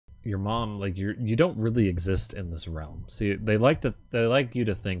your mom, like you don't really exist in this realm. See, they like you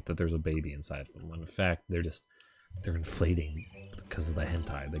to think that there's a baby inside of them, when in fact they're inflating because of the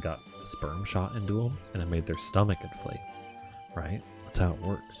hentai. They got the sperm shot into them, and it made their stomach inflate. Right? That's how it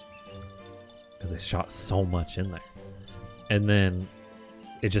works. Because they shot so much in there, and then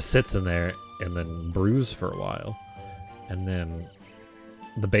it just sits in there and then brews for a while, and then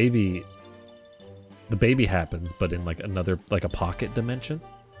the baby happens, but in like another, like a pocket dimension.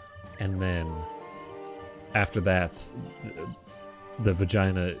 And then after that, the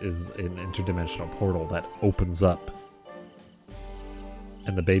vagina is an interdimensional portal that opens up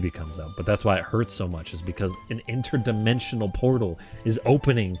and the baby comes out. But that's why it hurts so much, is because an interdimensional portal is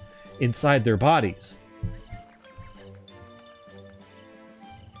opening inside their bodies.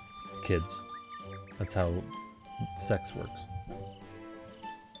 Kids. That's how sex works.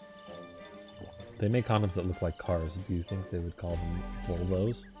 They make condoms that look like cars. Do you think they would call them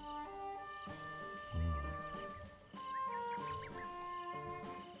Volvos?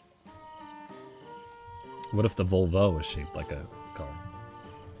 What if the Volvo was shaped like a car?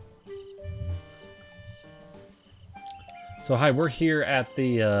 So hi, we're here at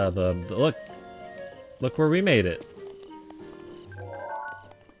the look where we made it.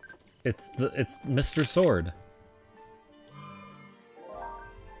 It's Mr. Sword.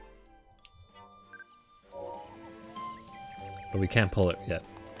 But we can't pull it yet.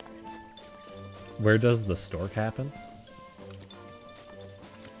 Where does the stork happen?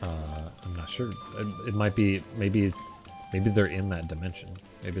 I'm not sure. It might be, maybe they're in that dimension.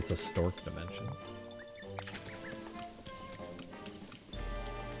 Maybe it's a stork dimension.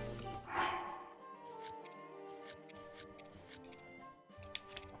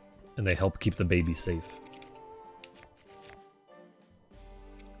 And they help keep the baby safe.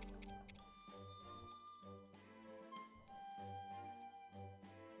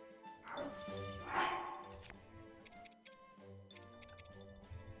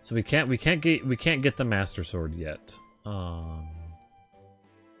 So we can't get the Master Sword yet.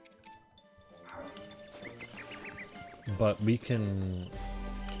 But we can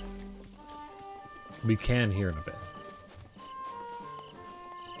here in a bit.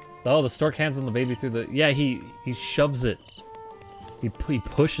 Oh, the stork hands on the baby through the... Yeah, he shoves it. He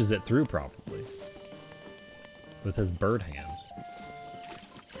pushes it through, probably. With his bird hands.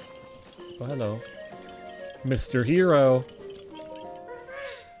 Oh, hello. Mr. Hero.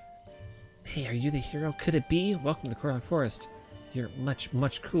 Hey, are you the hero? Could it be? Welcome to Coral Forest. You're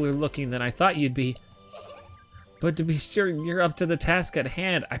much cooler looking than I thought you'd be. But to be sure you're up to the task at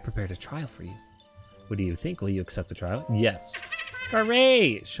hand, I prepared a trial for you. What do you think? Will you accept the trial? Yes.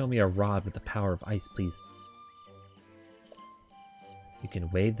 Hooray! Show me a rod with the power of ice, please. You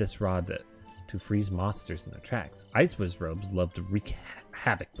can wave this rod to freeze monsters in their tracks. Ice Wiz robes love to wreak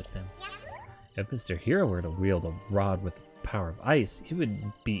havoc with them. If Mr. Hero were to wield a rod with the power of ice, he would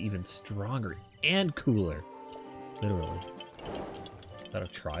be even stronger and cooler. Literally. Is that a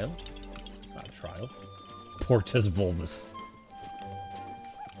trial? It's not a trial. Portus vulvus.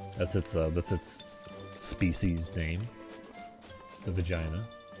 That's its species name. The vagina.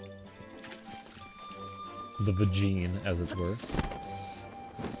 The vagine, as it were.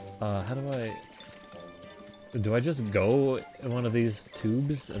 How do I just go in one of these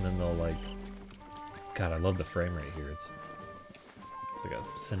tubes and then they'll like... God, I love the frame rate here. It's like a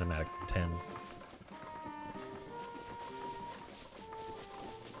cinematic 10.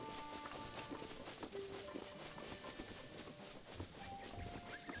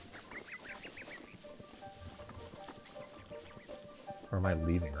 Or am I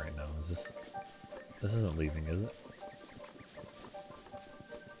leaving right now? Is this... This isn't leaving, is it?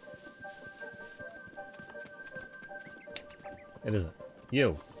 It isn't.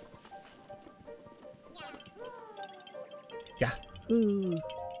 You. Yahoo!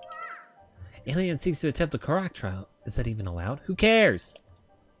 Alien seeks to attempt the Korok trial. Is that even allowed? Who cares?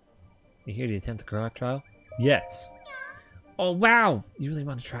 You here to attempt the Korok trial? Yes. Oh, wow! You really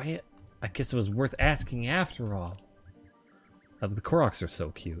want to try it? I guess it was worth asking after all. The Koroks are so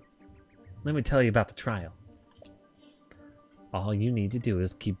cute. Let me tell you about the trial. All you need to do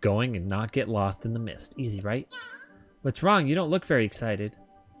is keep going and not get lost in the mist. Easy, right? What's wrong? You don't look very excited.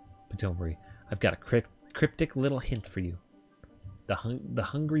 But don't worry. I've got a cryptic little hint for you. The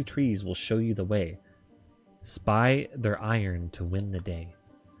hungry trees will show you the way. Spy their iron to win the day.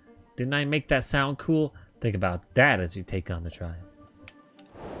 Didn't I make that sound cool? Think about that as you take on the trial.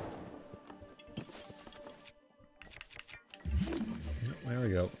 There we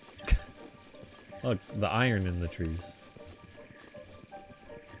go. Look, the iron in the trees.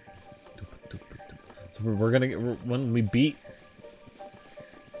 So we're gonna get, when we beat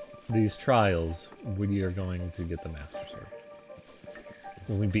these trials, we are going to get the Master Sword.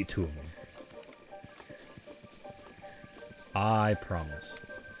 When we beat 2 of them. I promise.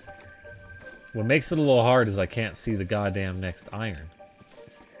 What makes it a little hard is I can't see the goddamn next iron.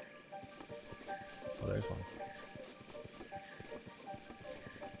 Oh, there's one.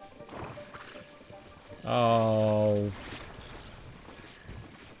 Oh.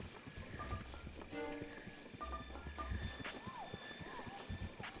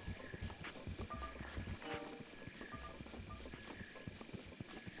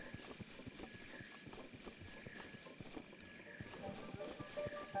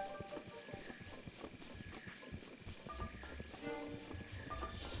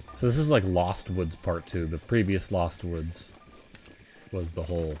 So this is like Lost Woods Part 2. The previous Lost Woods was the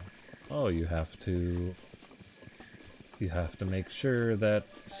whole, oh, you have to make sure that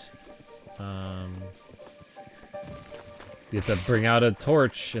you have to bring out a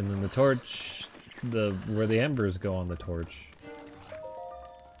torch, and then the torch, where the embers go on the torch,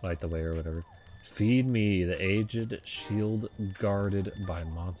 light the way or whatever. Feed me the aged shield guarded by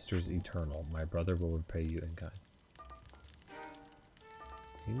monsters eternal. My brother will repay you in kind.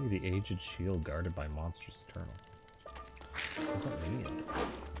 Feed me the aged shield guarded by monsters eternal. What does that mean?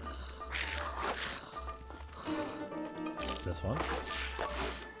 This one?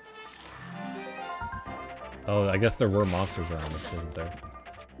 Oh, I guess there were monsters around this, wasn't there?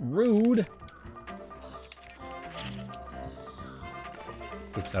 Rude!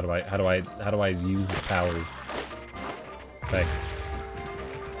 Oops, how do I use the powers? Okay.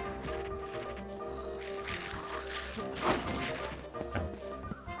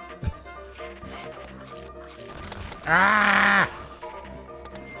 Ah!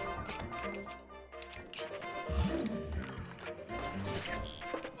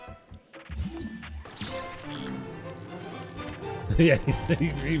 Yeah,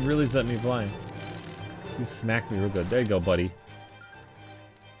 he really set me flying. He smacked me real good. There you go, buddy.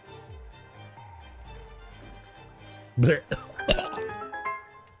 I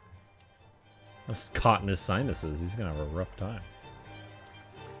was caught in his sinuses. He's gonna have a rough time.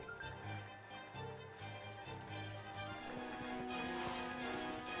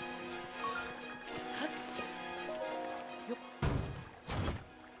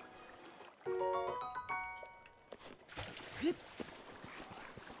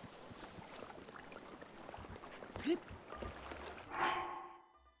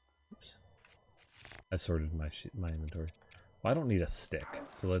 I sorted my inventory. Well, I don't need a stick,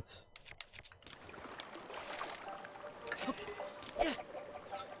 so let's.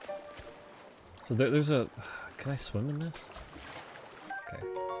 So there's a. Can I swim in this? Okay.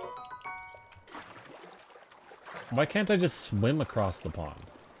 Why can't I just swim across the pond?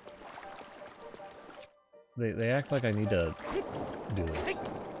 They act like I need to do this.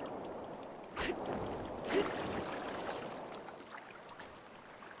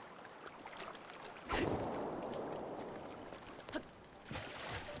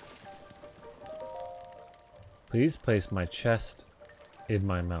 Please place my chest in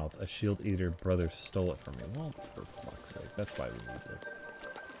my mouth. A shield eater brother stole it from me. Well, for fuck's sake, that's why we need this.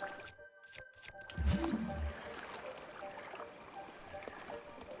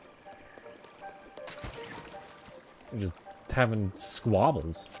 We're just having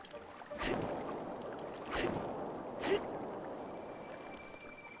squabbles.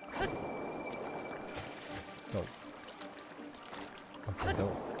 Go. Fucking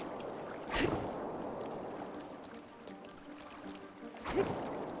go.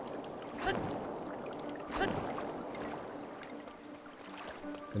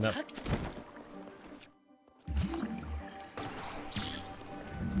 Enough.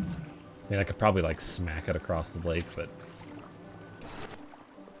 I mean, I could probably like smack it across the lake, but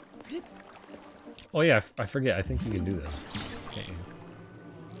oh yeah, I forget. I think you can do this. Can't you?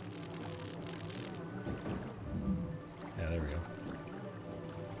 Yeah, there we go.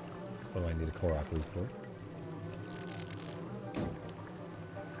 What do I need a Korok leaf for?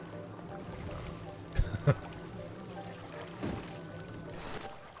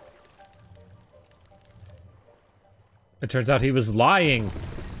 It turns out he was lying,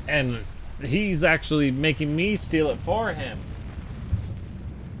 and he's actually making me steal it for him.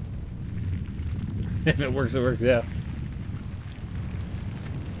 If it works, it works, yeah.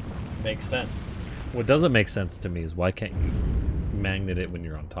 Makes sense. What doesn't make sense to me is why can't you magnet it when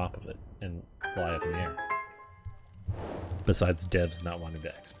you're on top of it and fly up in the air? Besides devs not wanting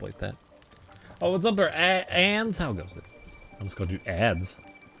to exploit that. Oh, what's up there, Ands? How goes it? I'm just gonna do ads.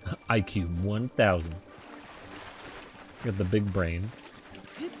 IQ 1000. Got the big brain.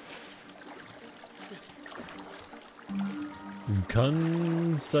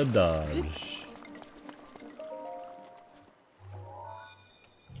 Consadage.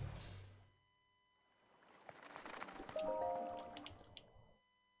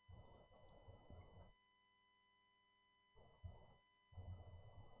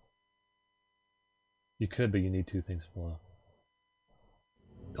 You could, but you need 2 things below.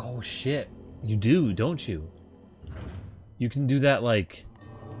 Oh shit. You do, don't you? You can do that like...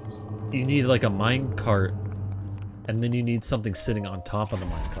 You need like a mine cart, and then you need something sitting on top of the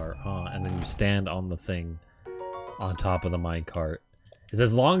mine cart, and then you stand on the thing on top of the mine cart. It's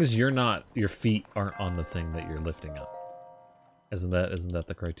as long as you're not, your feet aren't on the thing that you're lifting up. Isn't that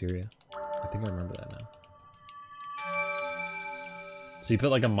the criteria? I think I remember that now. So you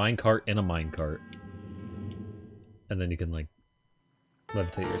put like a mine cart in a mine cart, and then you can like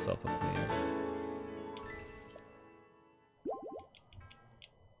levitate yourself up in the air.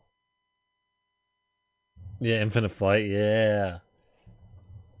 Yeah, infinite flight, yeah.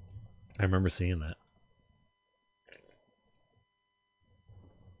 I remember seeing that.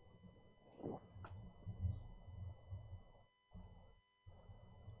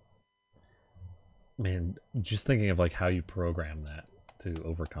 Man, just thinking of like how you program that to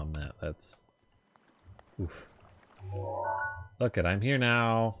overcome that, that's... Oof. Look it, I'm here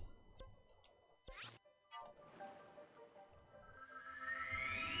now.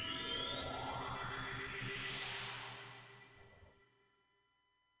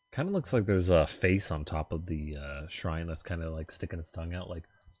 Kind of looks like there's a face on top of the shrine that's kind of like sticking its tongue out, like.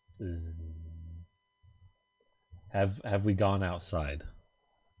 Have we gone outside?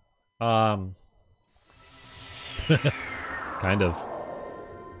 Kind of.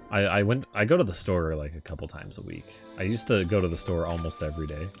 I go to the store like a couple times a week. I used to go to the store almost every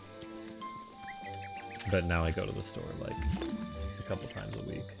day, but now I go to the store like a couple times a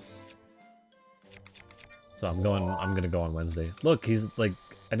week. So I'm gonna go on Wednesday. Look, he's like,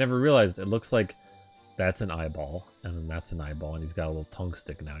 I never realized it looks like that's an eyeball, and then that's an eyeball, and he's got a little tongue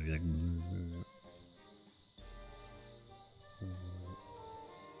sticking out. He's like,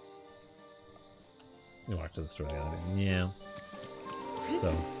 you walked to the store the other day. Yeah.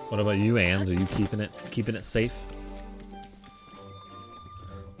 So, what about you, Ans? Are you keeping it safe?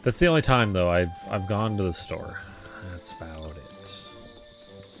 That's the only time though I've gone to the store. That's about it.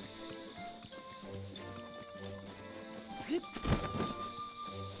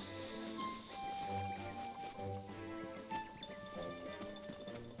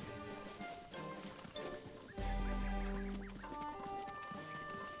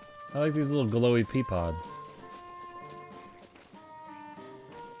 I like these little glowy pea pods.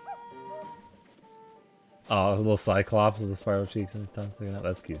 Oh, a little cyclops with the spiral cheeks and his tongue sticking out.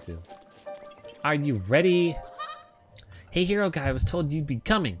 That's cute too. Are you ready? Hey, hero guy, I was told you'd be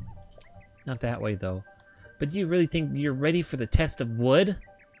coming. Not that way though. But do you really think you're ready for the test of wood?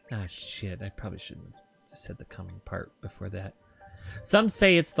 Ah, shit. I probably shouldn't have said the coming part before that. Some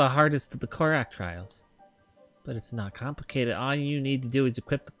say it's the hardest of the Korok trials. But it's not complicated. All you need to do is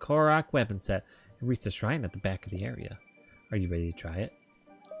equip the Korok weapon set and reach the shrine at the back of the area. Are you ready to try it?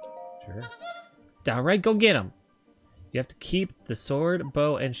 Sure. Alright, go get them. You have to keep the sword,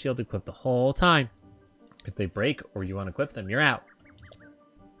 bow, and shield equipped the whole time. If they break or you want to equip them, you're out.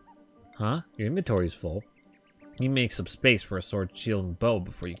 Huh? Your inventory's full. You make some space for a sword, shield, and bow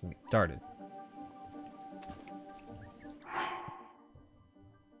before you can get started.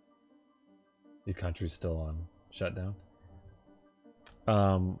 Your country's still on shutdown.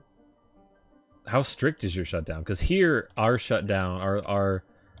 How strict is your shutdown? Because here, our shutdown, our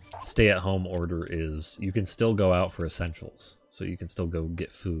stay-at-home order is you can still go out for essentials, so you can still go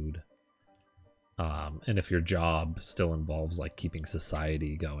get food. And if your job still involves like keeping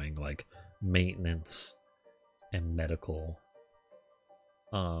society going, like maintenance and medical,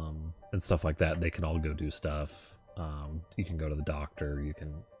 and stuff like that, they can all go do stuff. You can go to the doctor. You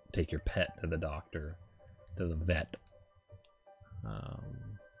can take your pet to the doctor, to the vet.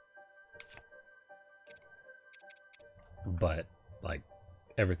 But like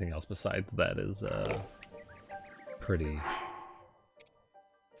everything else besides that is pretty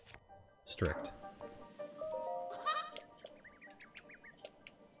strict.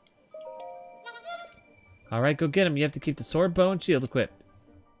 Alright, go get him. You have to keep the sword, bow, and shield equipped.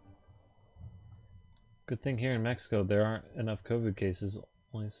 Good thing here in Mexico there aren't enough COVID cases.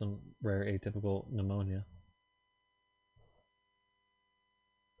 Only some rare atypical pneumonia.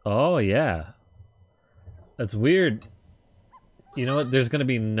 Oh, yeah. That's weird. You know what? There's going to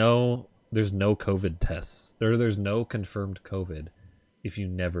be there's no COVID tests. There's no confirmed COVID if you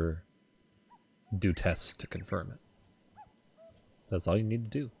never do tests to confirm it. That's all you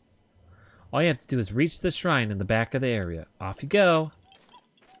need to do. All you have to do is reach the shrine in the back of the area. Off you go.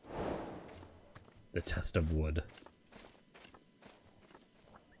 The test of wood.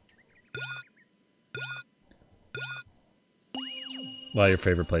 Well, your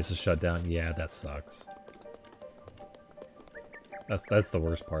favorite place is shut down. Yeah, that sucks. That's the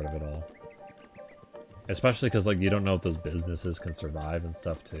worst part of it all. Especially because, like, you don't know if those businesses can survive and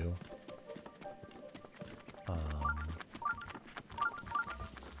stuff, too.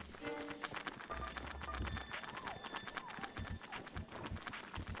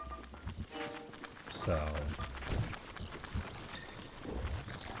 So...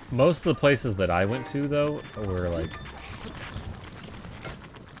 most of the places that I went to, though, were, like...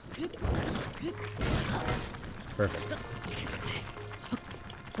 perfect.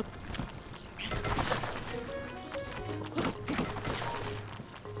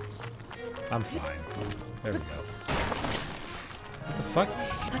 I'm fine. There we go. What the fuck?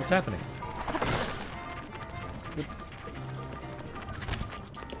 What's happening? What? Okay.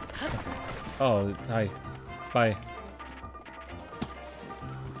 Oh, hi. Bye.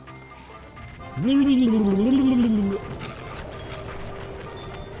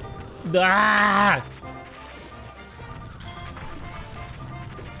 Ah!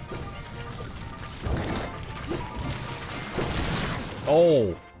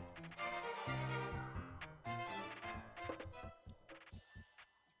 Oh.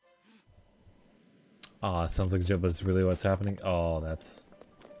 Aw, sounds like a joke, but it's really what's happening. Oh, that's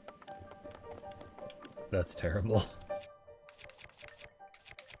terrible.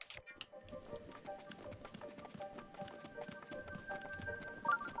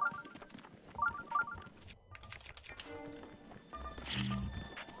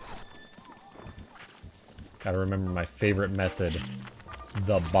 Gotta remember my favorite method.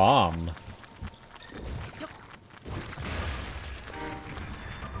 The bomb.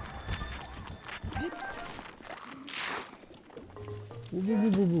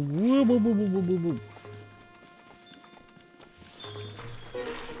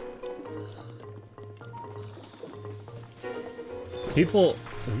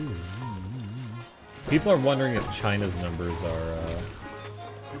 People are wondering if China's numbers are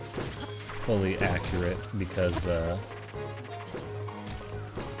fully accurate because no,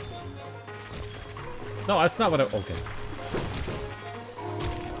 that's not what I... okay.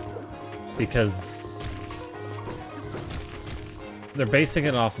 Because they're basing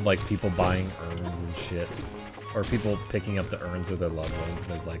it off of, like, people buying urns and shit. Or people picking up the urns of their loved ones,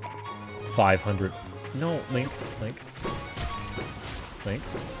 and there's, like, 500... No, Link.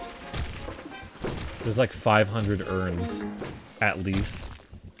 There's, like, 500 urns, at least,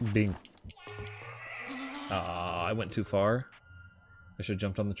 being... I went too far. I should have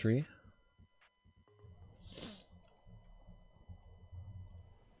jumped on the tree.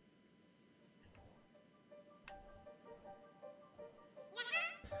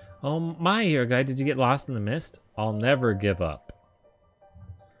 Oh, my hero guy, did you get lost in the mist? I'll never give up.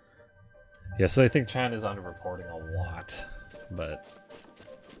 Yeah, so I think China's underreporting a lot, but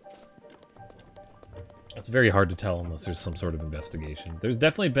it's very hard to tell unless there's some sort of investigation. There's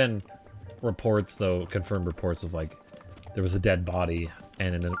definitely been reports, though, confirmed reports of, like, there was a dead body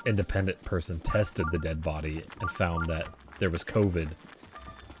and an independent person tested the dead body and found that there was COVID.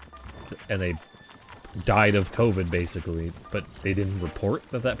 And they died of COVID, basically, but they didn't report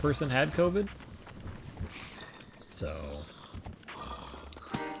that that person had COVID. So...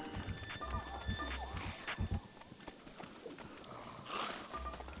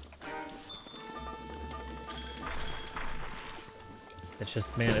 it's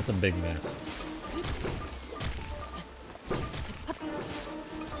just, man, it's a big mess.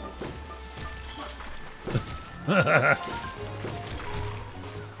 Okay,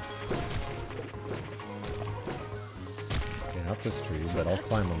 not this tree, but I'll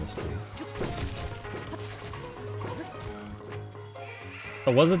climb on this tree.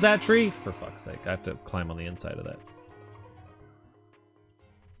 Oh, was it that tree? For fuck's sake, I have to climb on the inside of that.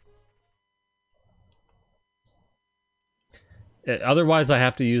 Otherwise, I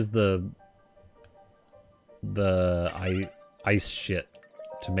have to use the ice shit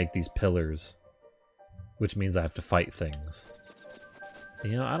to make these pillars, which means I have to fight things.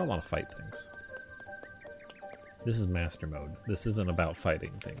 You know, I don't want to fight things. This is master mode. This isn't about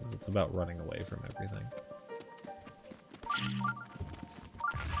fighting things. It's about running away from everything.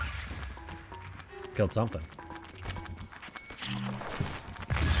 Killed something.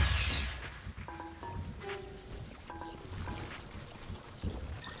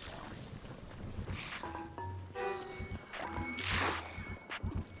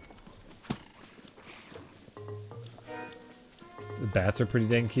 The bats are pretty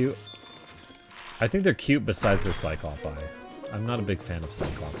dang cute. I think they're cute besides their Cyclop eye. I'm not a big fan of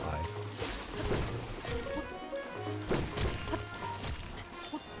Cyclop eye.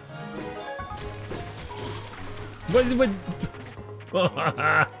 What?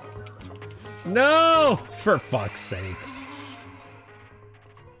 No! For fuck's sake.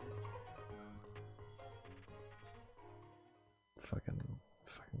 Fucking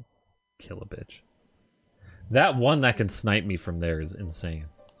kill a bitch. That one that can snipe me from there is insane.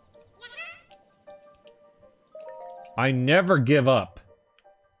 I never give up.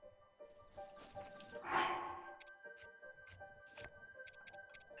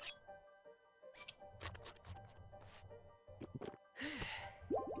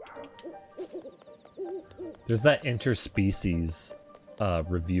 There's that interspecies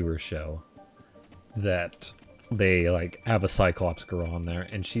reviewer show that they like have a Cyclops girl on there,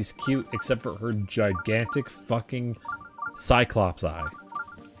 and she's cute except for her gigantic fucking Cyclops eye.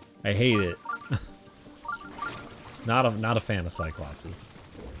 I hate it. Not a fan of Cyclopses.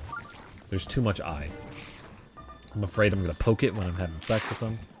 There's too much eye. I'm afraid I'm gonna poke it when I'm having sex with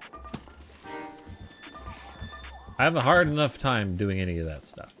them. I have a hard enough time doing any of that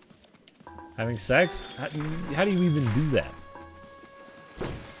stuff. Having sex? How do you even do that?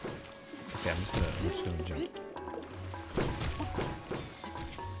 Okay, I'm just gonna jump.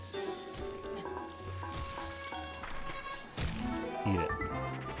 Eat it.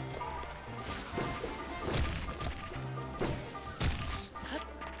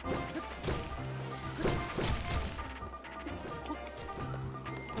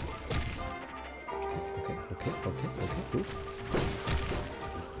 Okay.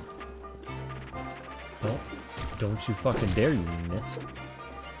 Don't you fucking dare, you mist.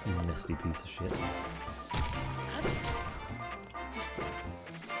 You misty piece of shit.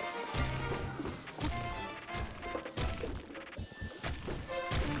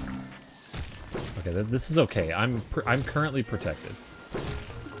 Okay, this is okay. I'm currently protected.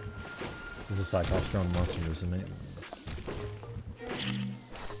 There's a Cyclops grown monster Musume.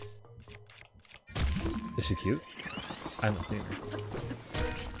 Is she cute? I haven't seen her.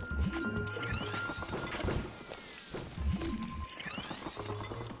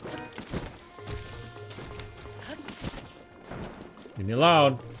 Leave me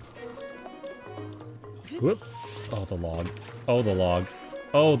alone. Whoop. Oh, the log. Oh, the log.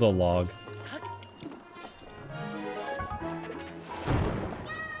 Oh, the log.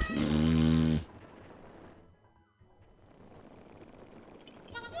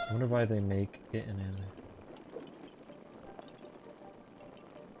 I wonder why they make it an anime.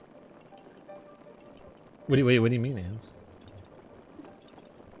 What do you mean, Ans?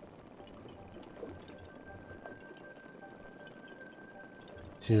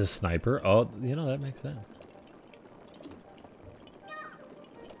 She's a sniper? Oh, you know, that makes sense.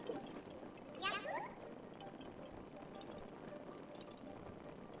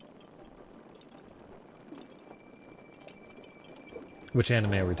 Which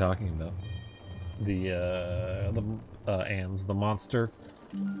anime are we talking about? The monster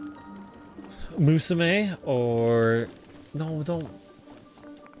Musume, or no, don't.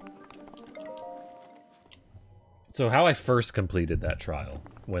 So how I first completed that trial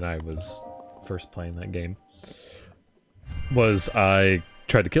when I was first playing that game was I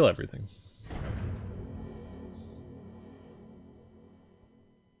tried to kill everything.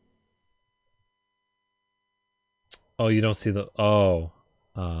 Oh, you don't see the... Oh.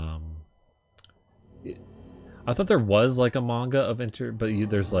 I thought there was, like, a manga of but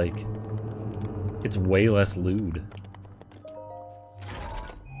there's, like... It's way less lewd.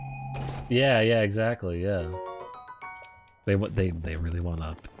 Yeah, exactly, yeah. They really want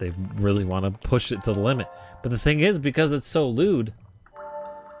to push it to the limit. But the thing is, because it's so lewd,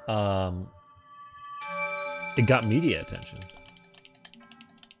 it got media attention.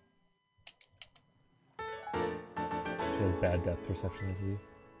 She has bad depth perception of you,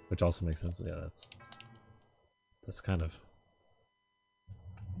 which also makes sense. Yeah, that's kind of...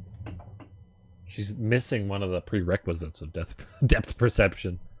 She's missing one of the prerequisites of depth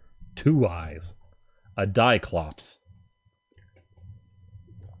perception. 2 eyes. A diclops.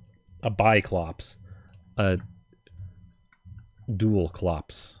 A biclops. A dual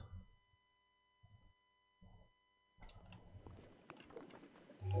clops.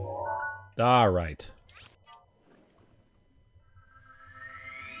 Alright.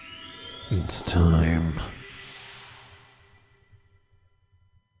 It's time.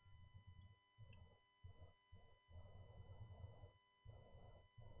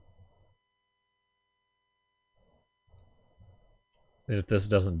 And if this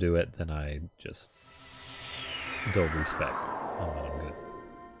doesn't do it, then I just go respec. Oh, I'm good.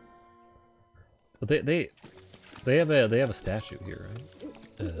 But they have a statue here,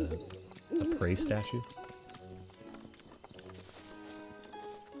 right? A prey statue.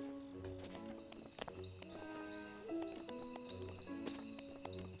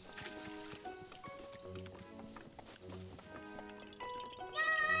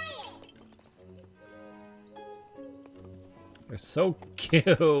 They're so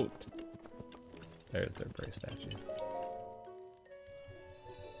cute. There's their prey statue.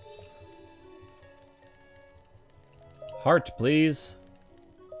 Heart, please.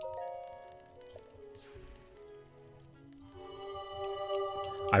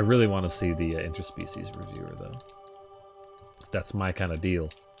 I really want to see the interspecies reviewer, though. That's my kind of deal.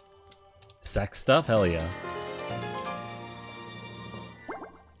 Sex stuff? Hell yeah.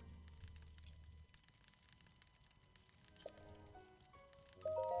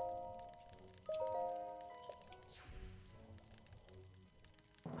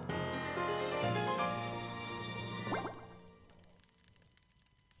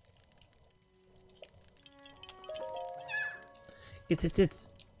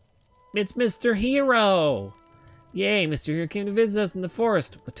 It's Mr. Hero! Yay, Mr. Hero came to visit us in the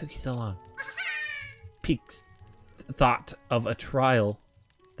forest. What took you so long? Peek's thought of a trial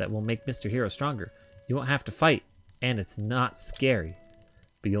that will make Mr. Hero stronger. You won't have to fight, and it's not scary.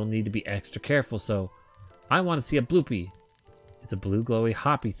 But you'll need to be extra careful, so I want to see a bloopy. It's a blue glowy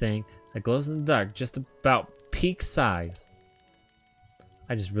hoppy thing that glows in the dark, just about Peek's size.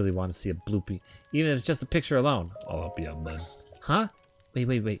 I just really want to see a bloopy, even if it's just a picture alone. I'll help you out, bud. Huh?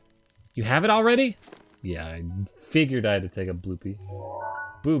 Wait. You have it already? Yeah, I figured I had to take a bloopy.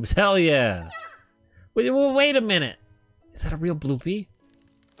 Boobs, hell yeah! Wait a minute! Is that a real bloopy?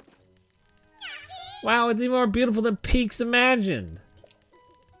 Wow, it's even more beautiful than Peek's imagined!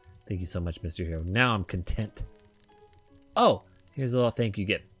 Thank you so much, Mr. Hero. Now I'm content. Oh, here's a little thank you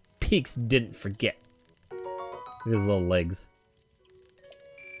gift. Peek's didn't forget. Look at his little legs.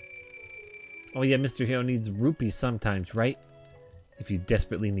 Oh yeah, Mr. Hero needs rupees sometimes, right? If you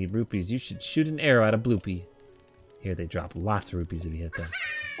desperately need rupees, you should shoot an arrow at a bloopy. Here, they drop lots of rupees if you hit them.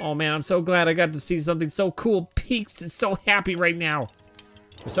 Oh man, I'm so glad I got to see something so cool. Peeks is so happy right now.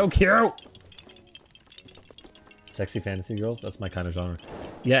 They're so cute. Sexy fantasy girls? That's my kind of genre.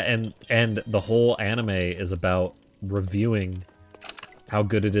 Yeah, and the whole anime is about reviewing how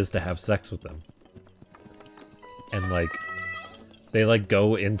good it is to have sex with them. And like, they like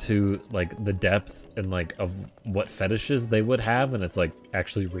go into like the depth and like of what fetishes they would have, and it's like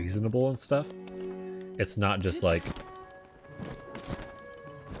actually reasonable and stuff. It's not just like,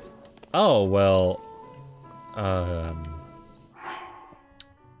 oh well,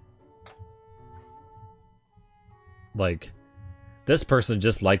 like this person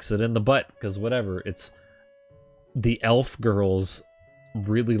just likes it in the butt because whatever. It's the elf girls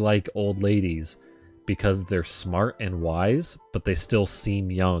really like old ladies because they're smart and wise, but they still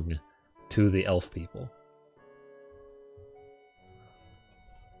seem young to the elf people.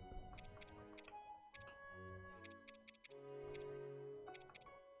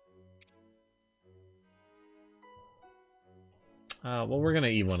 Well, we're gonna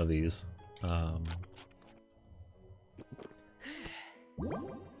eat one of these.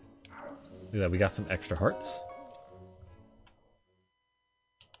 Yeah, we got some extra hearts.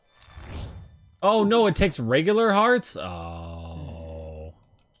 Oh no, it takes regular hearts? Oh.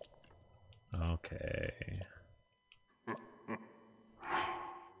 Okay.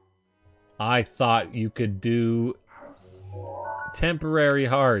 I thought you could do temporary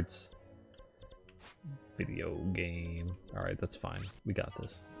hearts. Video game. Alright, that's fine. We got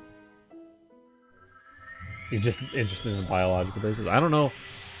this. You're just interested in the biological basis? I don't know.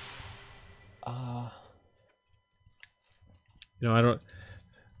 You know, I don't...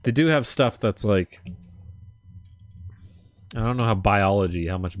 They do have stuff that's like... I don't know how much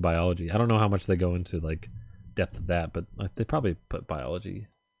biology... I don't know how much they go into, like, depth of that, but like, they probably put biology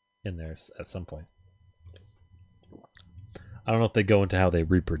in there at some point. I don't know if they go into how they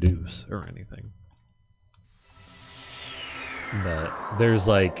reproduce or anything. But there's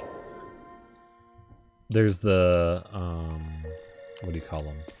like... There's the... what do you call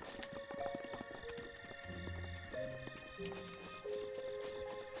them?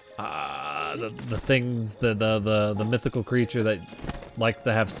 The things, the mythical creature that likes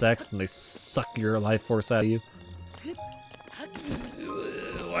to have sex and they suck your life force out of you.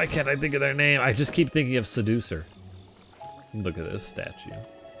 Why can't I think of their name? I just keep thinking of Seducer. Look at this statue.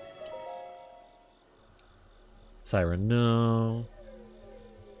 Siren, no.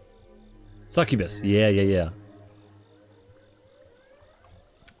 Succubus, yeah. Yeah.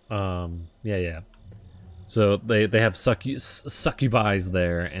 So they have succubis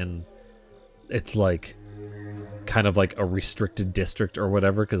there, and it's like kind of like a restricted district or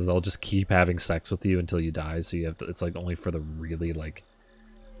whatever, because they'll just keep having sex with you until you die. So you have to, it's like only for the really like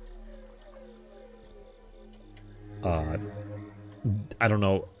I don't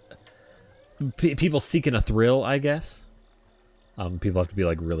know, people seeking a thrill, I guess. People have to be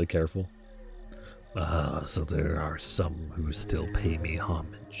like really careful. So there are some who still pay me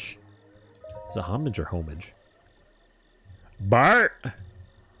homage. Is it homage or homage? Bart!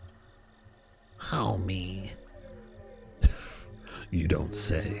 Homie. You don't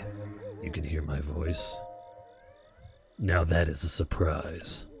say. You can hear my voice. Now that is a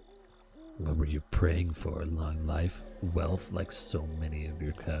surprise. What were you praying for? Long life? Wealth like so many of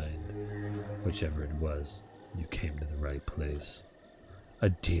your kind? Whichever it was, you came to the right place. A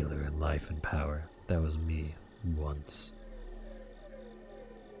dealer in life and power. That was me, once.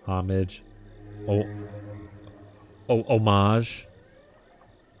 Homage. Homage.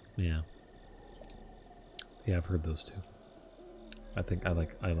 Yeah. Yeah, I've heard those two. I think I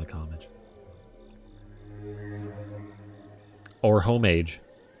like homage. Or homage.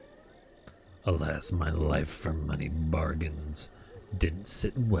 Alas, my life for money bargains didn't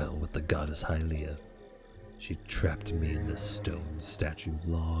sit well with the goddess Hylia. She trapped me in this stone statue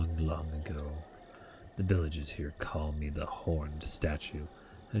long, long ago. The villagers here call me the horned statue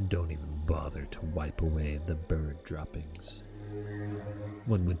and don't even bother to wipe away the bird droppings.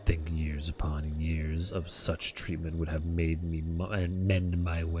 One would think years upon years of such treatment would have made me mend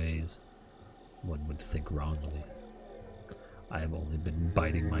my ways. One would think wrongly. I have only been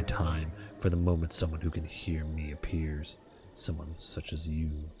biding my time for the moment someone who can hear me appears. Someone such as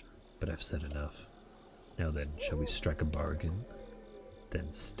you. But I've said enough. Now then, shall we strike a bargain? Then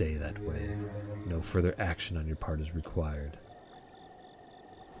stay that way. No further action on your part is required.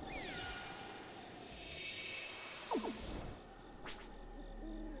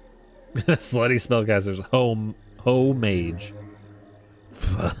 Slutty spellcasters, mage.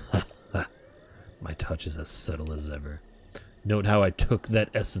 My touch is as subtle as ever. Note how I took that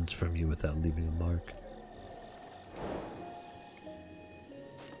essence from you without leaving a mark.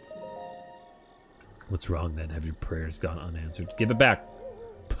 What's wrong then? Have your prayers gone unanswered? Give it back!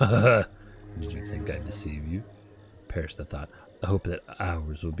 Did you think I'd deceive you? Perish the thought. I hope that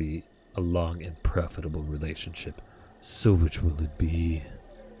ours will be a long and profitable relationship. So which will it be?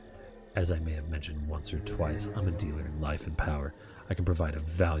 As I may have mentioned once or twice, I'm a dealer in life and power. I can provide a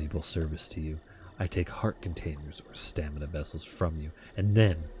valuable service to you. I take heart containers or stamina vessels from you, and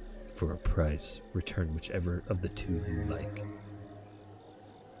then, for a price, return whichever of the two you like.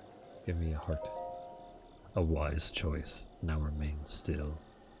 Give me a heart. A wise choice. Now remain still.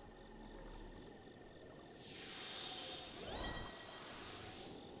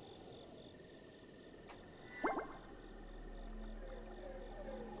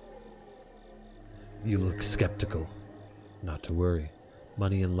 You look skeptical. Not to worry.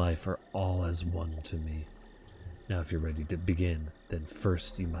 Money and life are all as one to me. Now if you're ready to begin, then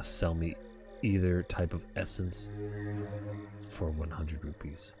first you must sell me either type of essence for 100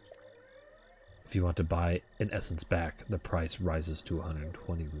 rupees. If you want to buy an essence back, the price rises to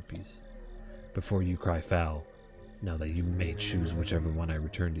 120 rupees. Before you cry foul, now that you may choose whichever one I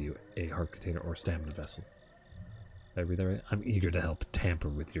return to you, a heart container or stamina vessel. Did I read that right? I'm eager to help tamper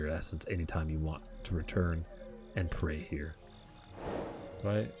with your essence anytime you want to return and pray here.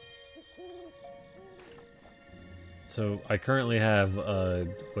 Right? So I currently have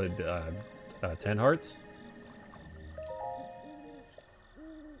 10 hearts.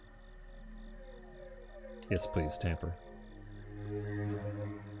 Yes, please, tamper.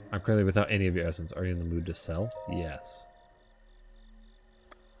 I'm currently without any of your essence. Are you in the mood to sell? Yes.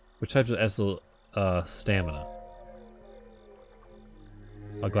 Which types of essence? Stamina.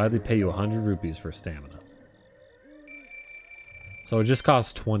 I'll gladly pay you 100 rupees for stamina. So it just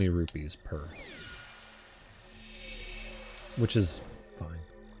costs 20 rupees per. Which is fine.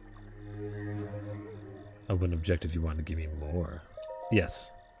 I wouldn't object if you wanted to give me more.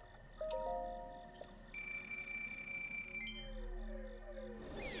 Yes.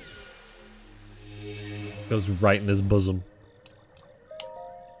 Goes right in his bosom.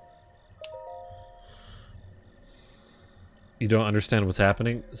 You don't understand what's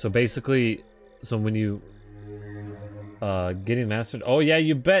happening? So basically, when you getting mastered. Oh yeah,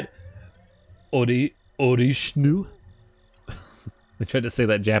 you bet. Orishnu. I tried to say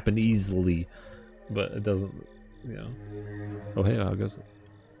that Japanesely, but it doesn't, you know. Oh hey, how it goes.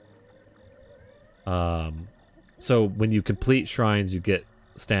 So when you complete shrines, you get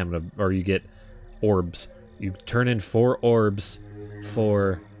stamina, or you get orbs. You turn in 4 orbs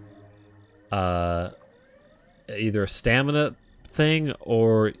for either a stamina thing,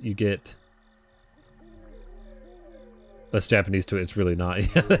 or you get That's Japanese to it. It's really not.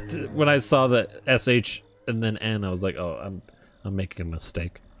 When I saw the SH and then N, I was like, oh, I'm making a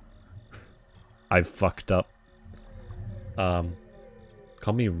mistake. I fucked up.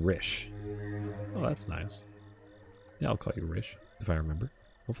 Call me Rish. Oh, that's nice. Yeah, I'll call you Rish if I remember.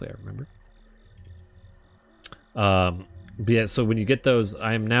 Hopefully I remember. But yeah, so when you get those,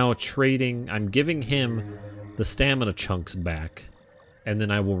 I'm now trading. I'm giving him the stamina chunks back, and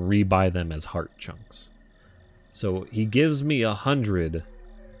then I will rebuy them as heart chunks. So he gives me 100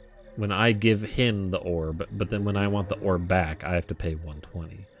 when I give him the orb, but then when I want the orb back, I have to pay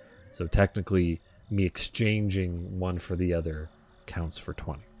 120. So technically, me exchanging one for the other counts for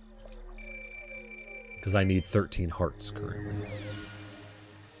 20. Because I need 13 hearts currently.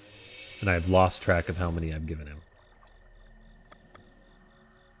 And I've lost track of how many I've given him.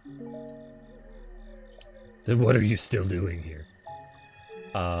 Then what are you still doing here?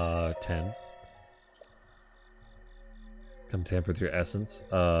 10. Come tamper with your essence.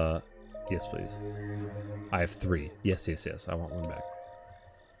 Yes, please. I have 3. Yes, yes, yes. I want one back.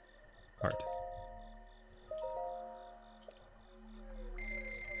 Heart.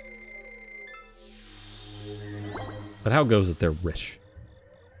 But how goes it there, Rish?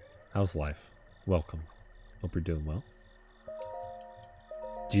 How's life? Welcome. Hope you're doing well.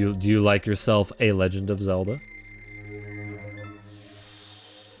 Do you like yourself a Legend of Zelda?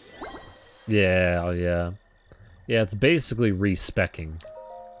 Yeah, yeah. Yeah, it's basically respecking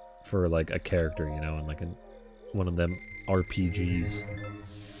for like a character, you know, and like one of them RPGs.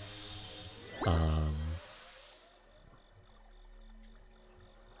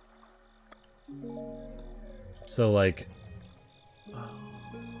 So like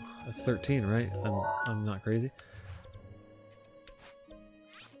that's 13, right? I'm not crazy.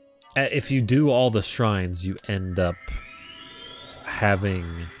 If you do all the shrines, you end up having,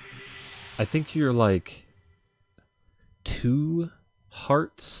 I think you're like 2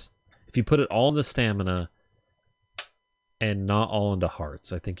 hearts. If you put it all in the stamina and not all into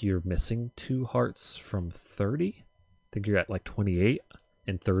hearts, I think you're missing 2 hearts from 30. I think you're at like 28,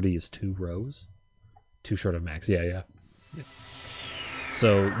 and 30 is 2 rows. 2 short of max. Yeah, yeah.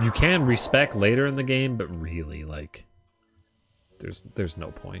 So you can respec later in the game, but really, like, there's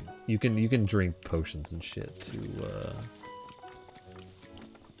no point. You can drink potions and shit to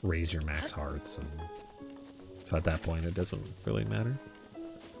raise your max hearts, and so at that point it doesn't really matter.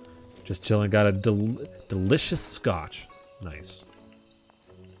 Just chilling. Got a delicious scotch. Nice.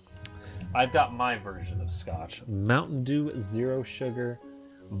 I've got my version of scotch. Mountain Dew Zero Sugar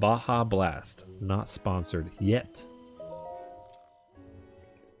Baja Blast. Not sponsored yet.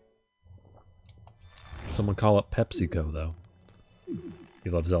 Someone call it PepsiCo, though.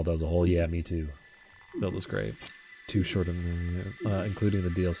 You love Zelda as a whole? Yeah, me too. Zelda's great. 2 short of including the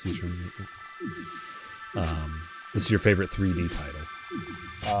DLC. This is your favorite 3D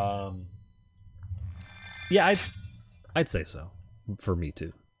title. Yeah, I'd say so. For me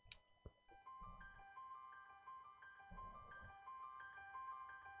too.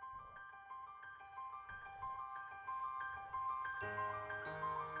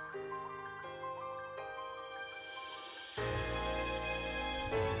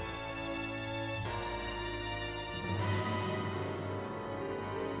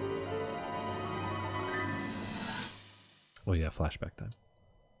 Oh yeah, flashback time.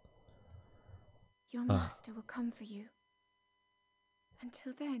 Your master will come for you.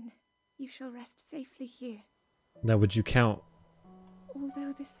 Until then, you shall rest safely here. Now, would you count?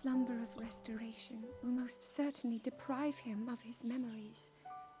 Although the slumber of restoration will most certainly deprive him of his memories,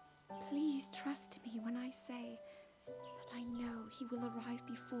 please trust me when I say that I know he will arrive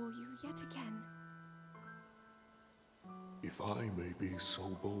before you yet again. If I may be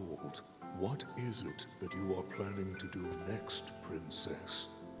so bold, what is it that you are planning to do next, Princess?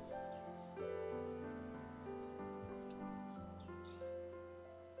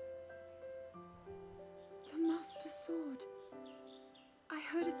 The Master Sword. I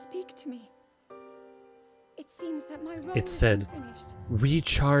heard it speak to me. It seems that my role It said, is unfinished.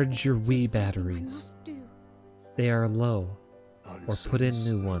 recharge your It's Wii just something I batteries. must do. They are low. I Or put in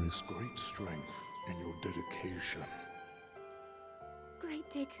sense new there ones. is great strength in your dedication. Great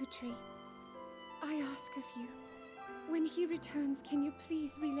Deku-tree, I ask of you, when he returns, can you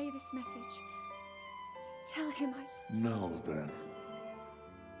please relay this message? Tell him I... Now then,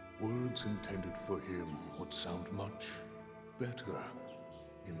 words intended for him would sound much better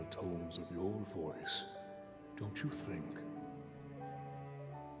in the tones of your voice, don't you think?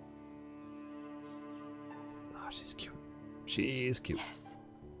 Oh, she's cute. She is cute. Yes.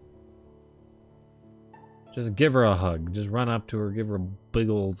 Just give her a hug. Just run up to her, give her a big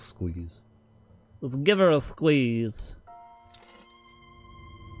old squeeze. Just give her a squeeze.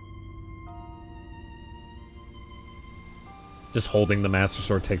 Just holding the Master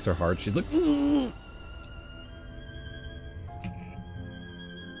Sword takes her heart. She's like, ugh!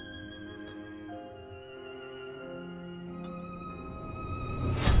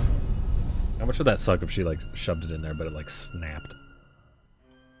 How much would that suck if she like shoved it in there, but it like snapped?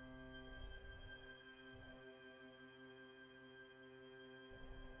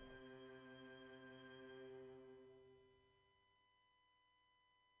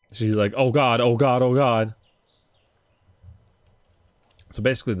 She's like, oh god, oh god, oh god. So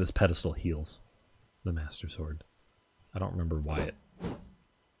basically this pedestal heals the Master Sword. I don't remember why it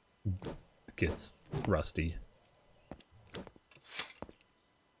gets rusty.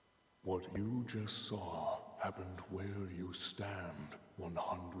 What you just saw happened where you stand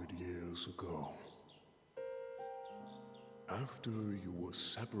 100 years ago. After you were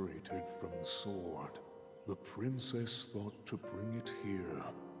separated from the sword, the princess thought to bring it here,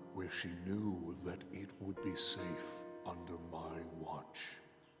 where she knew that it would be safe under my watch.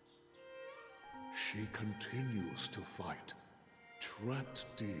 She continues to fight, trapped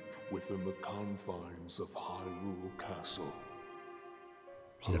deep within the confines of Hyrule Castle.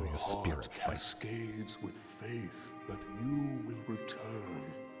 She's having a spirit heart fight. cascades with faith that you will return.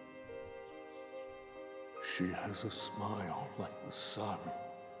 She has a smile like the sun.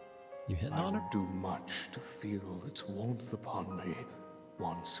 You hitting I on her? would do much to feel its warmth upon me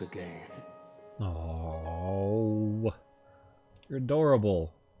once again. Oh, you're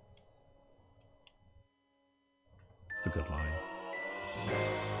adorable. It's a good line.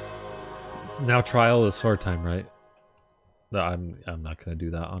 It's now trial of the sword time, right? No, I'm not gonna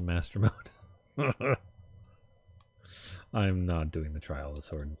do that on master mode. I'm not doing the trial of the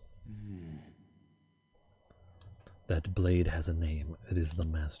sword. That blade has a name. It is the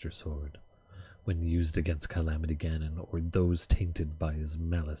Master Sword. When used against Calamity Ganon or those tainted by his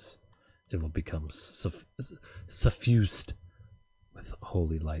malice, it will become suffused with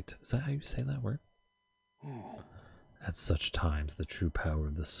holy light. Is that how you say that word? At such times, the true power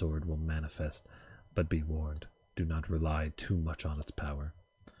of the sword will manifest, but be warned, do not rely too much on its power.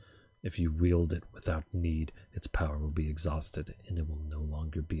 If you wield it without need, its power will be exhausted, and it will no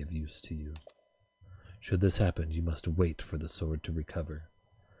longer be of use to you. Should this happen, you must wait for the sword to recover.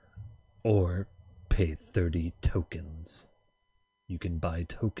 Or pay 30 tokens. You can buy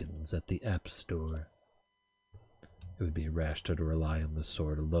tokens at the App Store. It would be rash to rely on the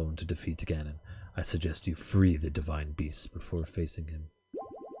sword alone to defeat Ganon. I suggest you free the divine beasts before facing him.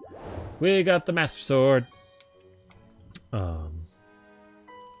 We got the Master Sword.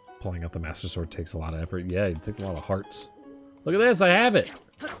 Pulling out the Master Sword takes a lot of effort. Yeah, it takes a lot of hearts. Look at this, I have it!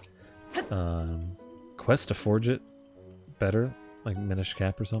 Quest to forge it better, like Minish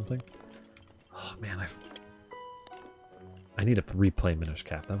Cap or something. Oh man, I need to replay Minish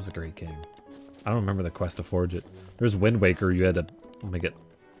Cap. That was a great game. I don't remember the quest to forge it. There's Wind Waker. You had to make it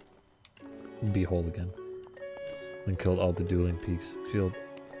be whole again. And killed all the dueling peaks. Field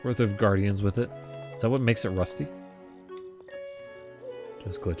worth of guardians with it. Is that what makes it rusty?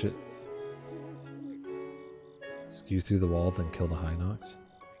 Just glitch it. Skew through the wall, then kill the Hinox.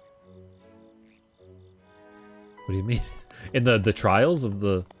 What do you mean? In the trials of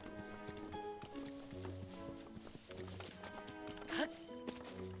the...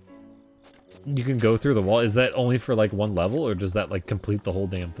 You can go through the wall. Is that only for like one level, or does that like complete the whole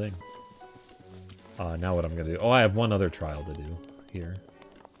damn thing? Now what I'm gonna do? Oh, I have one other trial to do here.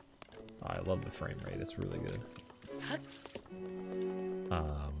 Oh, I love the frame rate. It's really good.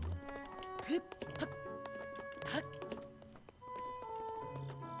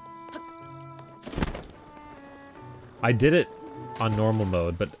 I did it on normal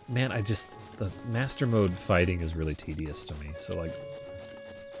mode, but man, the master mode fighting is really tedious to me. So like,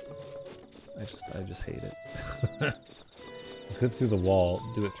 I just hate it. Clip through the wall,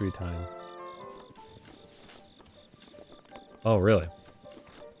 do it 3 times. Oh, really?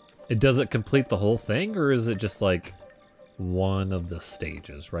 Does it complete the whole thing, or is it just like one of the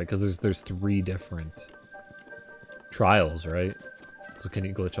stages, right? Because there's 3 different trials, right? So can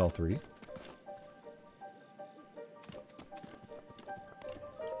you glitch all 3?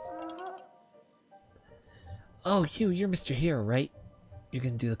 Oh, you're Mr. Hero, right? You're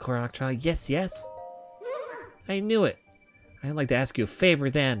gonna do the Korok trial? Yes, yes. I knew it. I'd like to ask you a favor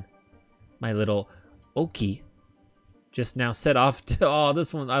then. My little Oki just now set off to... Oh,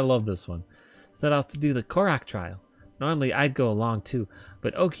 this one, I love this one. Set off to do the Korok trial. Normally, I'd go along too,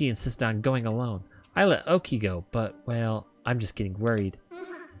 but Oki insisted on going alone. I let Oki go, but, well, I'm just getting worried.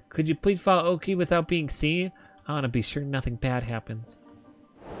 Could you please follow Oki without being seen? I want to be sure nothing bad happens.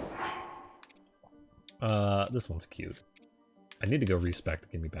 This one's cute. I need to go respec to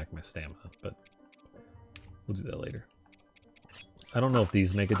give me back my stamina, but we'll do that later. I don't know if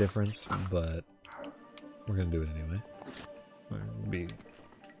these make a difference, but we're gonna do it anyway. We're gonna be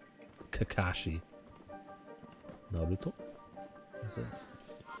Kakashi. Naruto? What's this?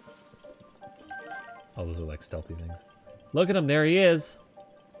 Oh, those are like stealthy things. Look at him, there he is!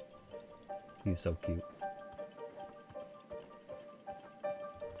 He's so cute.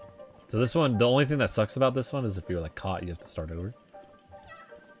 So this one, the only thing that sucks about this one is if you're like caught, you have to start over.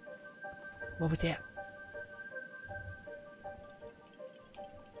 What was that?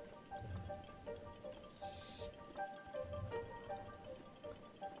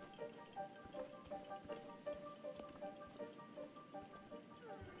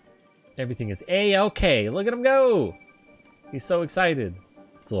 Everything is A-okay. Look at him go! He's so excited.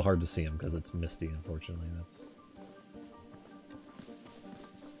 It's a little hard to see him because it's misty, unfortunately. That's...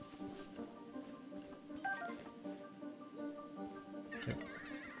 Okay.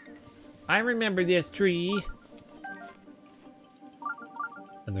 I remember this tree.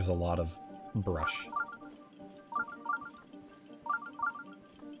 And there's a lot of brush.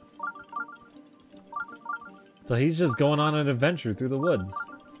 So he's just going on an adventure through the woods.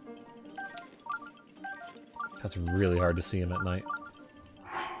 That's really hard to see him at night.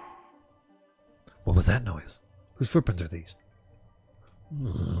 What was that noise? Whose footprints are these?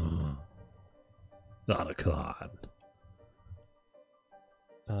 Not a con.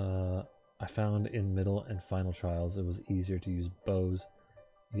 I found in middle and final trials it was easier to use bows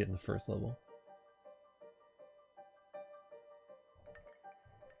to get in the first level.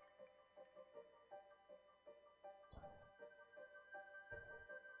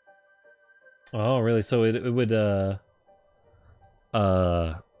 Oh, really? So it would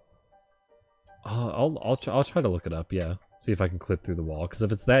I'll try to look it up. Yeah, see if I can clip through the wall. Because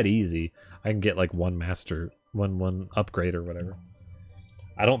if it's that easy, I can get like one master, one upgrade or whatever.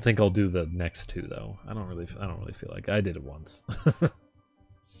 I don't think I'll do the next two though. I don't really feel like I did it once.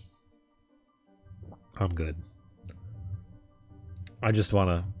 I'm good. I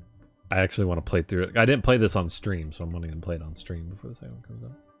actually want to play through it. I didn't play this on stream, so I'm wanting to play it on stream before the second one comes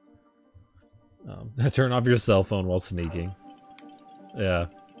out. Turn off your cell phone while sneaking. Yeah.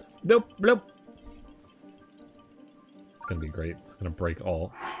 Nope, nope. It's gonna be great. It's gonna break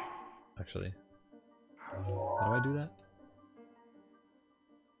all. Actually, how do I do that?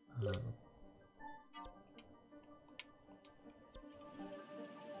 There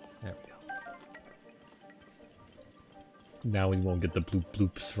we go. Now we won't get the bloop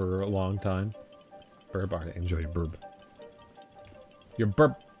bloops for a long time. Burp, alright, enjoy your burp. Your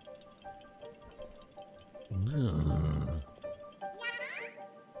burp.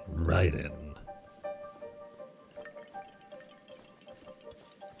 Right in.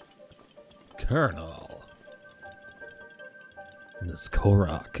 Colonel. This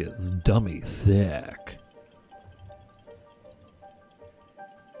Korok is dummy thick.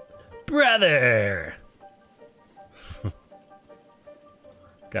 Brother!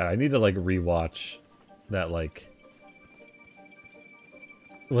 God, I need to like rewatch that like...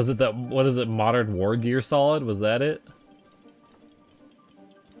 Was it that, what is it, Modern War Gear Solid? Was that it?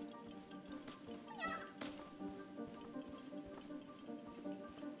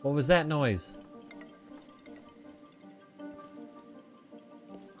 What was that noise?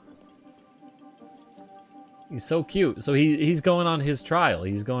 He's so cute. So he's going on his trial.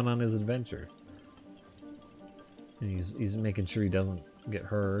 He's going on his adventure. And he's making sure he doesn't get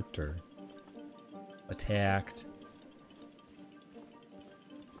hurt or attacked.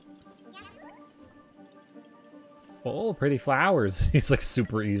 Oh, pretty flowers. He's like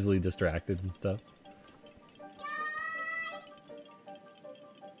super easily distracted and stuff.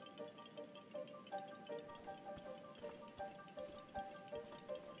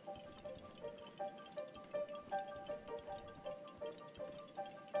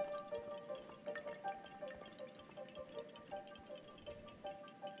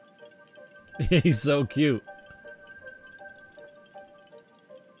 He's so cute.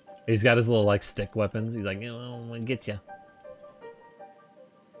 He's got his little like stick weapons. He's like, you know, I'm gonna get you.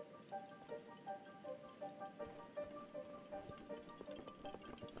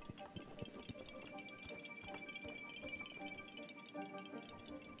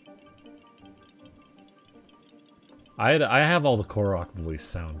 I have all the Korok voice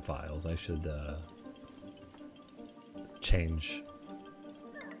sound files. I should change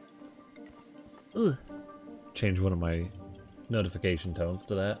one of my notification tones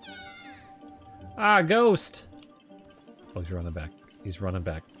to that. Ah, ghost! Oh, he's running back. He's running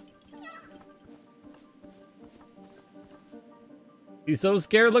back. He's so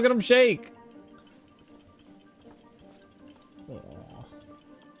scared. Look at him shake.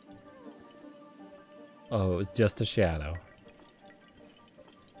 Oh, it was just a shadow.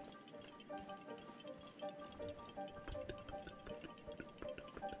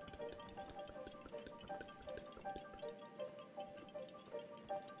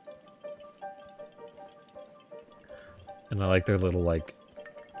 And I like their little, like,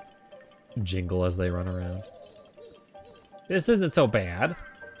 jingle as they run around. This isn't so bad.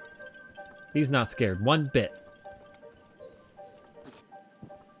 He's not scared one bit.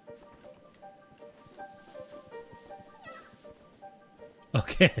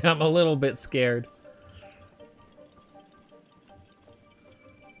 Okay, I'm a little bit scared.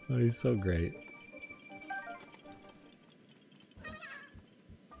 Oh, he's so great.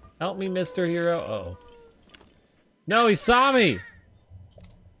 Help me, Mr. Hero. Uh-oh. No, he saw me!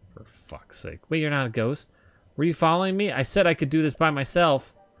 For fuck's sake. Wait, you're not a ghost? Were you following me? I said I could do this by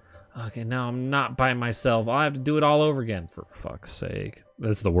myself. Okay, now I'm not by myself. I'll have to do it all over again. For fuck's sake.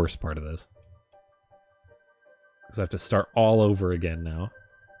 That's the worst part of this. Because I have to start all over again now.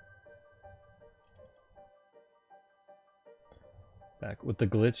 Back with the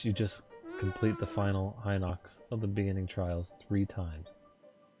glitch, you just complete the final Hinox of the beginning trials 3 times.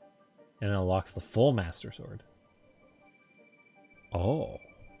 And it unlocks the full Master Sword. Oh.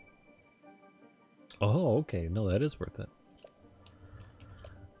 Oh, okay. No, that is worth it.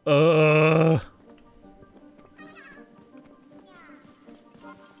 So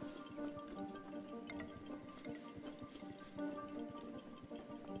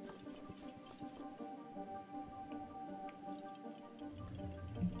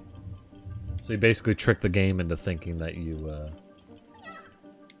you basically trick the game into thinking that you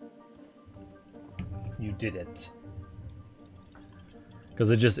did it.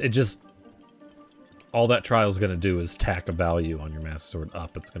 Because it just all that trial's gonna do is tack a value on your Master Sword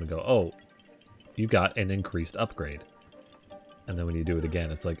up. It's gonna go, oh, you got an increased upgrade. And then when you do it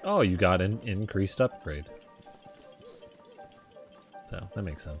again, it's like, oh, you got an increased upgrade. So that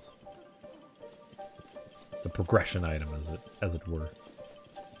makes sense. It's a progression item, as it were.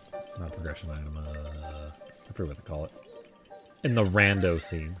 Not progression item, I forget what to call it. In the rando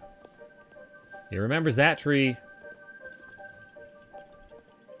scene. He remembers that tree.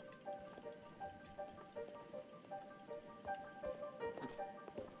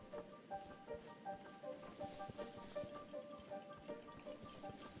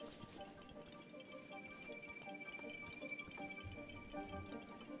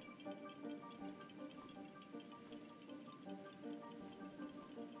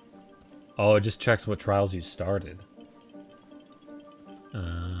 Oh, it just checks what trials you started.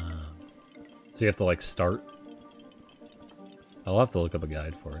 So you have to, like, start? I'll have to look up a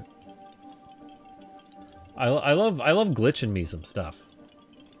guide for it. I love glitching me some stuff.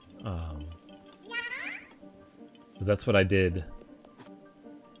 'Cause that's what I did.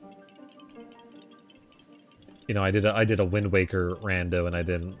 You know, I did a Wind Waker rando and I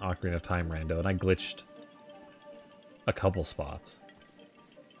did an Ocarina of Time rando, and I glitched a couple spots.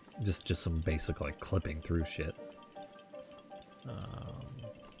 Just some basic, like, clipping through shit.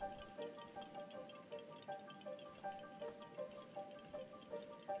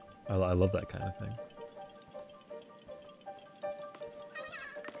 I love that kind of thing.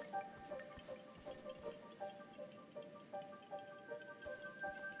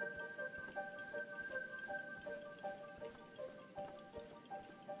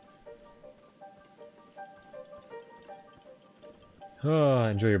 Oh,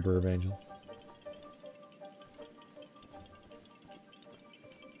 enjoy your burb, Angel.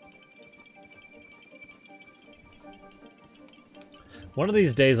 One of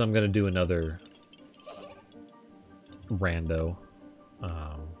these days I'm gonna do another rando.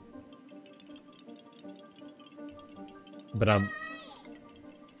 But I'll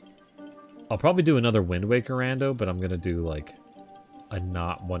probably do another Wind Waker rando, but I'm gonna do like a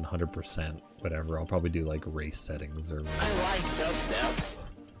not 100% whatever. I'll probably do like race settings or I like dubstep.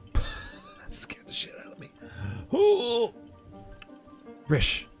 That scared the shit out of me. Oh!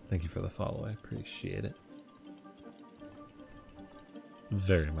 Rish, thank you for the follow. I appreciate it.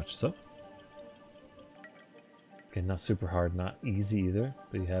 Very much so. Okay, not super hard, not easy either,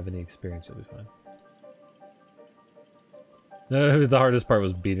 but you have any experience, you'll be fine. No, the hardest part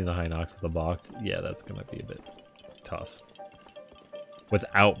was beating the Hinox with the box. Yeah, that's gonna be a bit tough.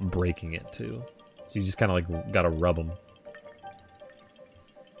 Without breaking it, too. So you just kind of, like, gotta rub them.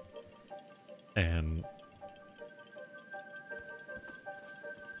 And...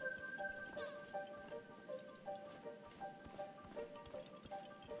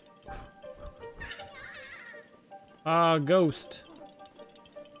 ah, ghost.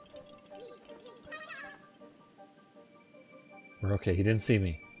 We're okay, he didn't see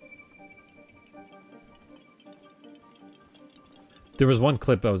me. There was one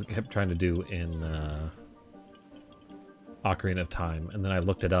clip I kept trying to do in Ocarina of Time, and then I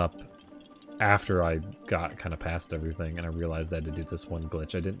looked it up after I got kind of past everything, and I realized I had to do this one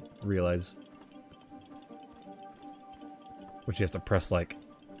glitch. I didn't realize which you have to press like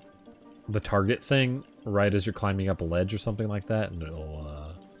the target thing right as you're climbing up a ledge or something like that, and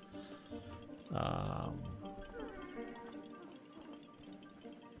it'll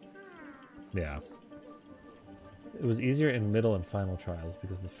yeah. It was easier in middle and final trials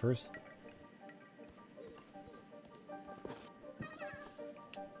because the first...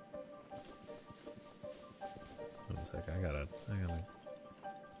 One sec, I gotta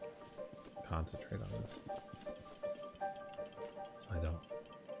concentrate on this. So I don't...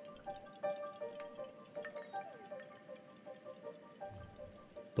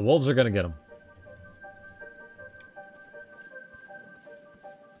 The wolves are gonna get him.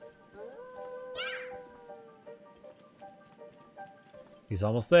 He's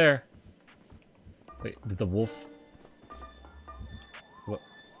almost there. Wait, did the wolf... What?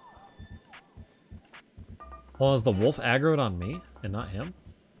 Well, is the wolf aggroed on me and not him?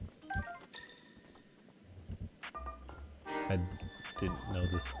 I didn't know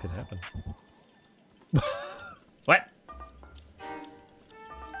this could happen. What?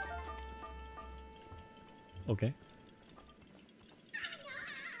 Okay.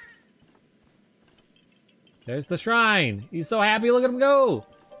 There's the shrine. He's so happy. Look at him go.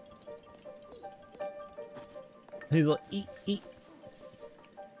 He's like, eat, eat.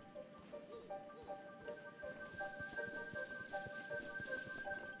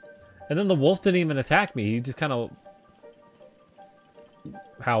 And then the wolf didn't even attack me. He just kind of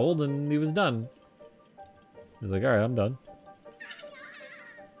howled and he was done. He's like, all right, I'm done.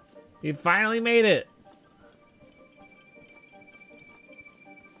 He finally made it.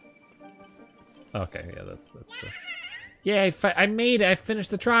 Okay, yeah, that's yeah, I made it. I finished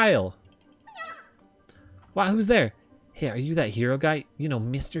the trial. Wow, who's there? Hey, are you that hero guy? You know,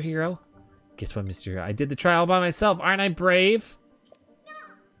 Mr. Hero? Guess what, Mr. Hero? I did the trial by myself. Aren't I brave?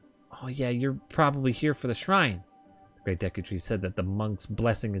 Oh, yeah, you're probably here for the shrine. The Great Decretary said that the monk's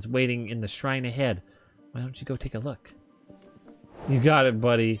blessing is waiting in the shrine ahead. Why don't you go take a look? You got it,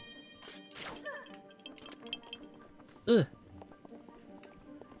 buddy. Ugh.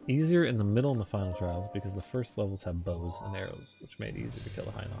 Easier in the middle and the final trials because the first levels have bows and arrows, which made it easier to kill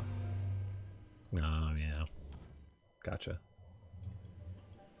the High Nock. Oh, yeah. Gotcha.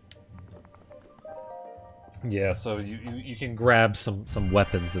 Yeah, so you can grab some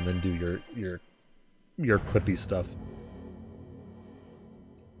weapons and then do your clippy stuff.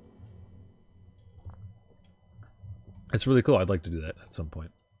 It's really cool. I'd like to do that at some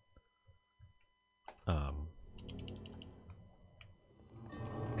point.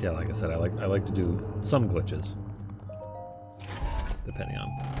 Yeah, like I said, I like to do some glitches, depending on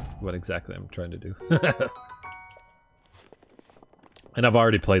what exactly I'm trying to do. And I've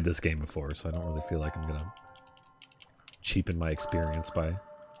already played this game before, so I don't really feel like I'm gonna cheapen my experience by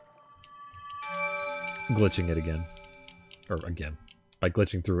glitching it again. Or again. By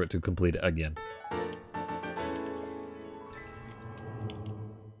glitching through it to complete it again.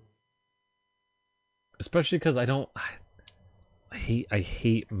 Especially because I don't... I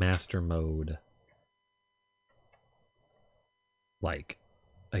hate master mode. Like,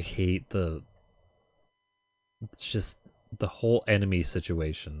 I hate the... It's just... The whole enemy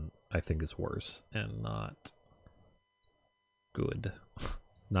situation, I think, is worse and not good.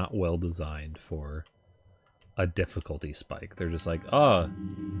 Not well designed for a difficulty spike. They're just like, oh,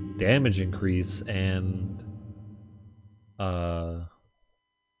 damage increase and the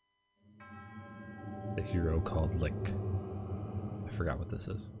hero called Lick. I forgot what this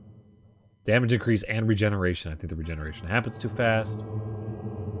is. Damage increase and regeneration. I think the regeneration happens too fast.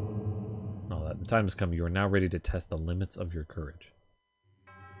 All that. The time has come. You are now ready to test the limits of your courage.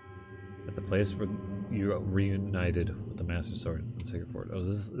 At the place where you reunited with the Master Sword and Sacred Fort. Oh,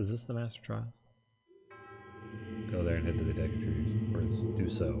 is this the Master Trials? Go there and head to the Decretary. Words do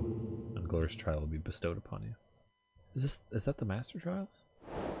so, and glorious trial will be bestowed upon you. Is that the Master Trials?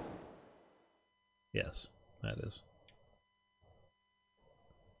 Yes, that is.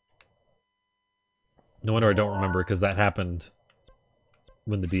 No wonder I don't remember, because that happened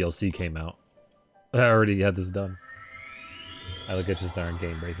when the DLC came out. I already had this done. I look at just aren't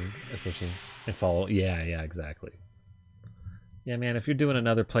game breaking, especially and follow. Yeah, exactly. Yeah, man, if you're doing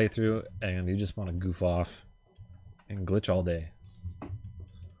another playthrough and you just want to goof off and glitch all day,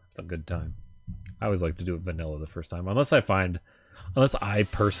 it's a good time. I always like to do it vanilla the first time, unless I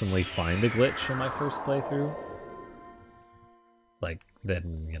personally find a glitch in my first playthrough. Like,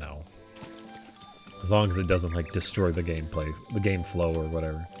 then, you know, as long as it doesn't like destroy the gameplay, the game flow or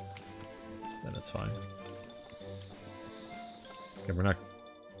whatever, then it's fine. Okay, we're not.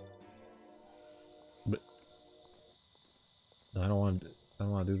 But no, I don't want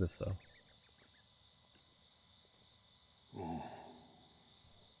to do this though. Oh.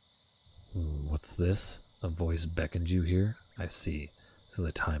 What's this? A voice beckoned you here? I see. So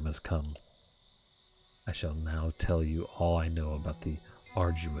the time has come. I shall now tell you all I know about the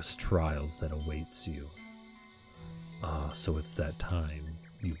arduous trials that awaits you. Ah, so it's that time.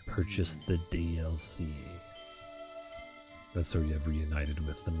 You purchased the DLC. The sword you have reunited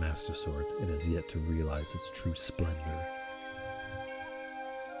with, the Master Sword. It has yet to realize its true splendor.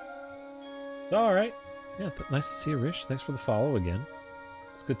 Alright. Yeah, nice to see you, Rish. Thanks for the follow again.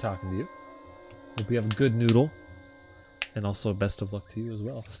 It's good talking to you. Hope you have a good noodle. And also best of luck to you as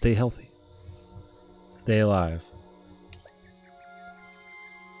well. Stay healthy. Stay alive.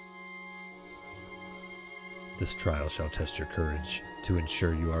 This trial shall test your courage to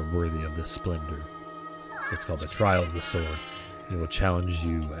ensure you are worthy of this splendor. It's called the Trial of the Sword. It will challenge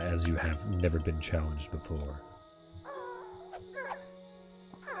you as you have never been challenged before.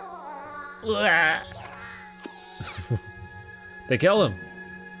 They kill him!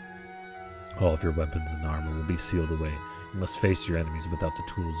 All of your weapons and armor will be sealed away. You must face your enemies without the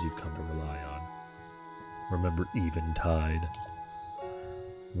tools you've come to rely on. Remember Eventide.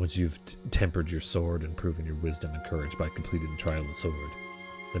 Once you've tempered your sword and proven your wisdom and courage by completing the Trial of the Sword,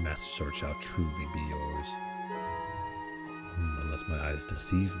 the Master Sword shall truly be yours. Unless my eyes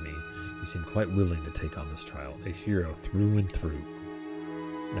deceive me, you seem quite willing to take on this trial, a hero through and through.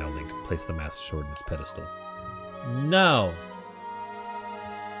 Now, Link, place the Master Sword in its pedestal. No!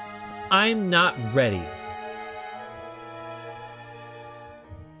 I'm not ready.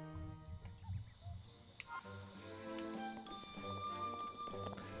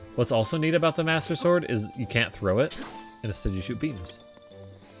 What's also neat about the Master Sword is you can't throw it, and instead you shoot beams,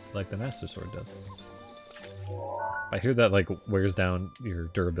 like the Master Sword does. I hear that like wears down your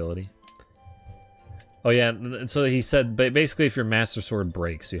durability. Oh yeah, and so he said basically if your Master Sword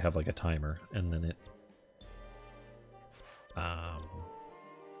breaks, you have like a timer, and then it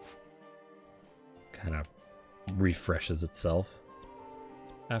kind of refreshes itself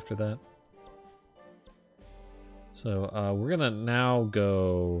after that. So we're gonna now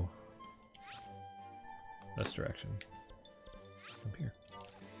go this direction, up here,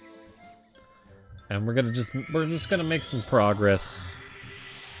 and we're just gonna make some progress.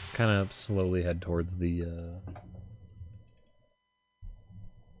 Kind of slowly head towards the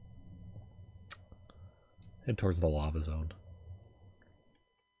lava zone.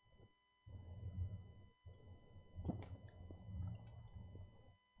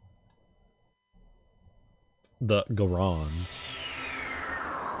 The Garons.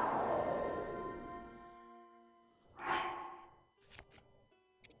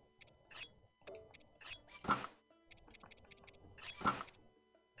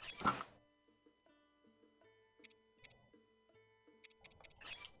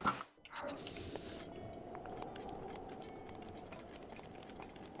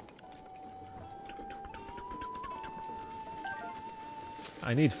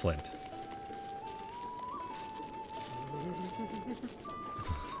 I need flint.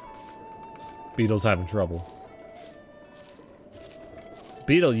 Beetle's having trouble.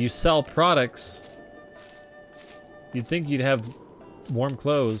 Beetle, you sell products. You'd think you'd have warm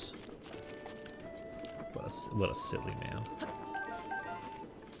clothes. What a silly man.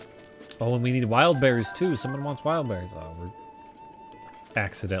 Oh, and we need wild berries too. Someone wants wild berries. Oh, we're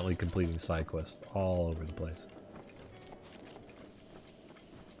accidentally completing side quests all over the place.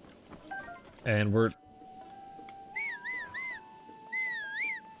 And we're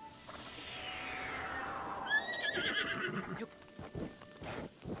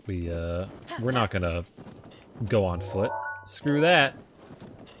not gonna go on foot. Screw that.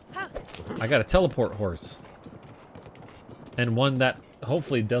 I got a teleport horse. And one that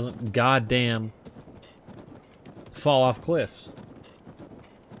hopefully doesn't goddamn fall off cliffs.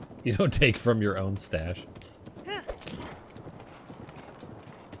 You don't take from your own stash.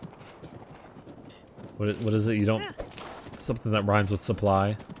 What is it? You don't... Something that rhymes with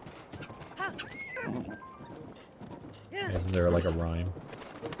supply. Isn't there like a rhyme?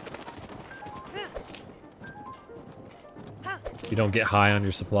 You don't get high on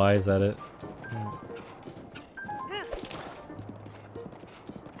your supply, is that it?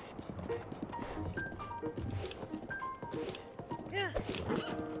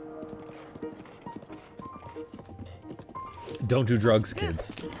 Don't do drugs,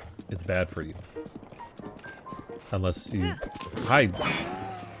 kids. It's bad for you. Unless you... Hi!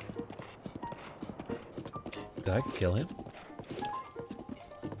 Did I kill him?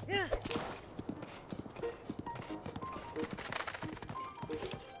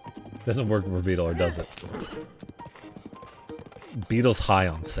 Doesn't work for Beetle, or does it? Beetle's high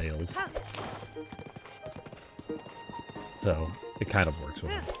on sales. So, it kind of works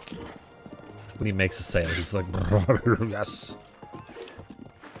with him. when he makes a sale, he's like, yes.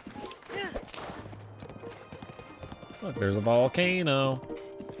 Look, there's a volcano.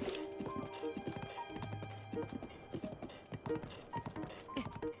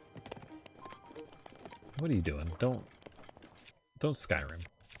 What are you doing? Don't Skyrim.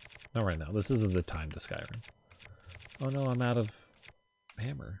 Not right now. This isn't the time to Skyrim. Oh no, I'm out of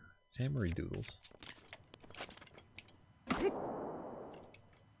hammery doodles.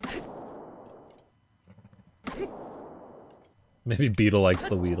 Maybe Beetle likes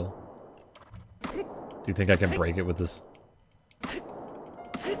the Weedle. Do you think I can break it with this?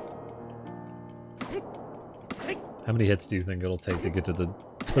 How many hits do you think it'll take to get to the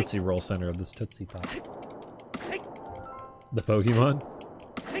Tootsie Roll center of this Tootsie Pop? The Pokemon?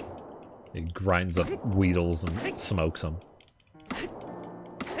 He grinds up Weedles and smokes them.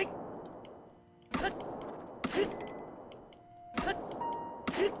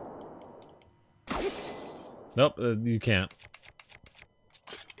 Nope, you can't.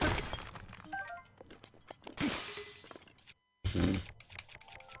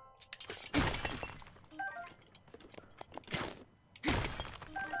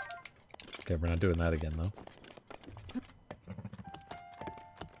 Okay, we're not doing that again, though.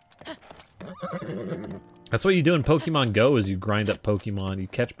 That's what you do in Pokemon Go, is you grind up Pokemon, you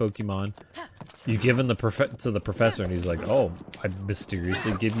catch Pokemon, you give them to the professor, and he's like, oh, I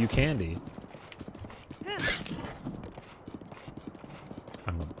mysteriously give you candy.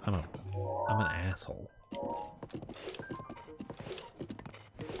 I'm an asshole.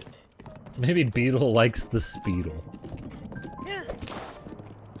 Maybe Beetle likes the Speedle.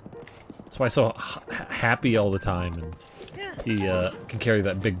 That's why he's so happy all the time, and he can carry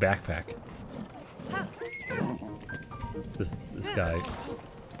that big backpack. This guy.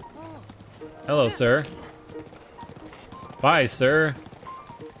 Hello, sir. Bye, sir.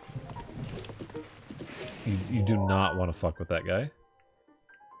 You do not want to fuck with that guy.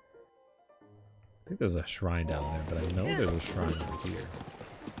 I think there's a shrine down there, but I know there's a shrine over here.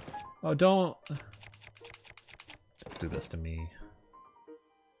 Oh, don't do this to me.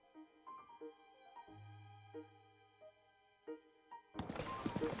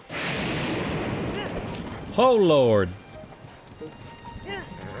 Oh, Lord.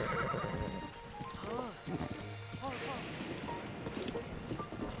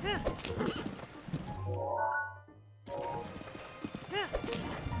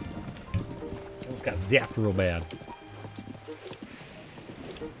 Almost got zapped real bad.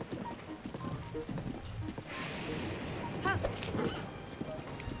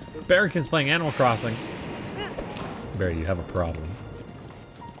 Barrican's playing Animal Crossing. Barry, you have a problem.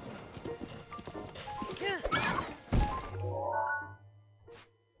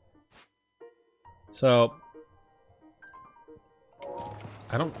 So,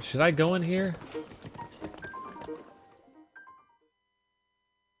 should I go in here?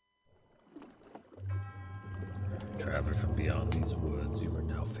 Traveler from beyond these woods, you are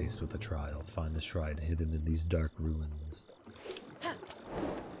now faced with a trial. Find the shrine hidden in these dark ruins.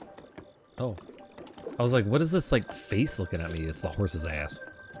 Oh. I was like, what is this, like, face looking at me? It's the horse's ass.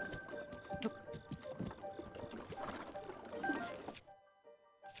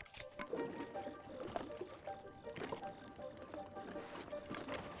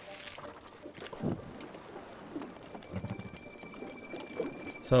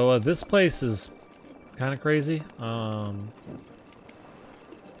 So, this place is kind of crazy.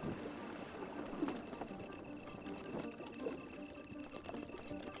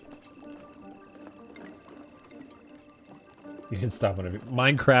 You can stop whenever.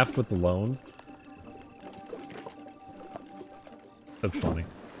 Minecraft with the loans. That's funny.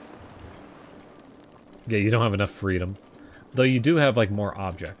 Yeah, you don't have enough freedom. Though you do have, like, more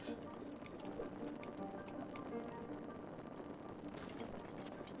objects.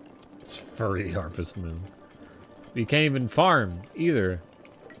 It's furry Harvest Moon. You can't even farm, either.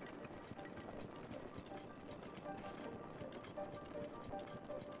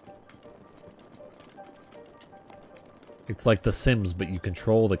 It's like The Sims, but you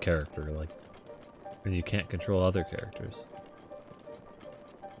control the character, like, and you can't control other characters.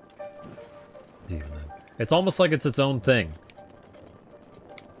 It's almost like it's its own thing.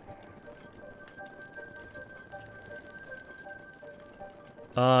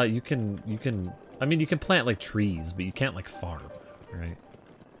 You can, I mean, you can plant, like, trees, but you can't, like, farm, right?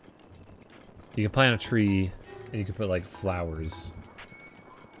 You can plant a tree, and you can put, like, flowers.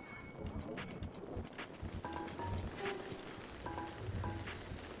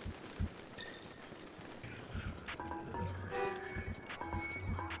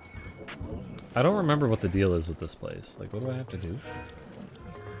 I don't remember what the deal is with this place. Like, what do I have to do?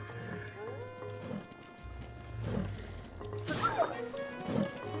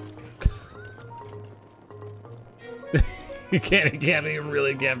 He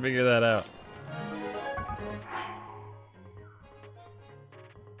really can't figure that out.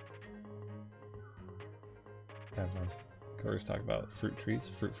 Cars talk about fruit trees,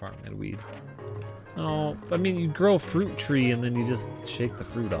 fruit farm, and weed. Oh, I mean, you grow a fruit tree and then you just shake the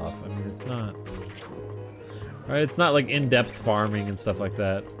fruit off. I mean, it's not... Right, it's not like in-depth farming and stuff like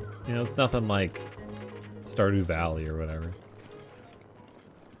that. You know, it's nothing like Stardew Valley or whatever.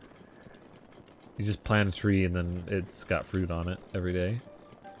 You just plant a tree and then it's got fruit on it every day.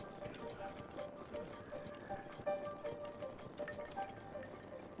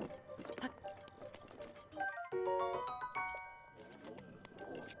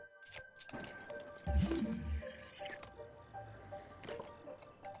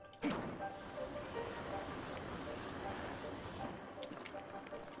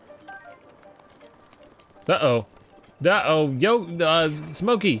 Uh-oh. Uh-oh. Yo,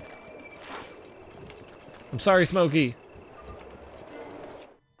 Smokey. I'm sorry, Smokey.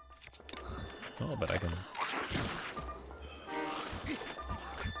 Oh, but I can...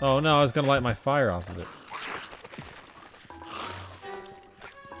 Oh no, I was gonna light my fire off of it.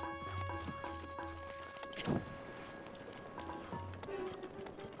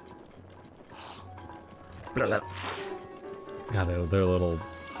 God, their little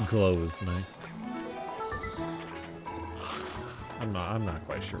glow is nice. I'm not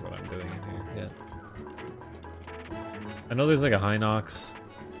quite sure what I'm doing in here yet. I know there's like a Hinox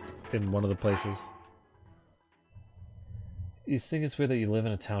in one of the places. You think it's weird that you live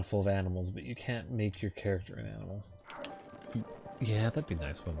in a town full of animals, but you can't make your character an animal. Yeah, that'd be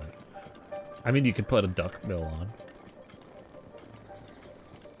nice, wouldn't it? I mean, you could put a duck bill on.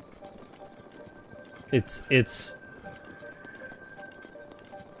 It's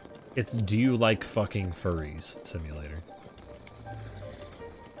do you like fucking furries simulator.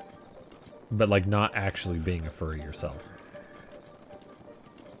 But like not actually being a furry yourself.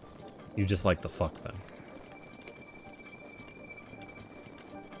 You just like the fuck them.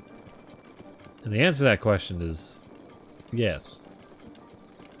 And the answer to that question is yes.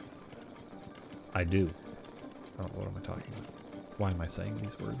 I do. Oh, what am I talking about? Why am I saying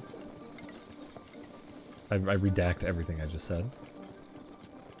these words? I redact everything I just said.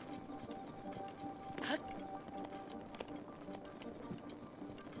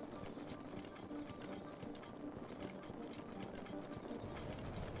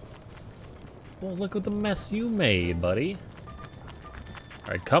 Well, look at the mess you made, buddy.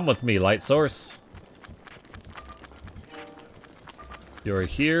 Alright, come with me, light source. You're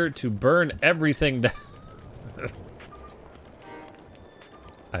here to burn everything down.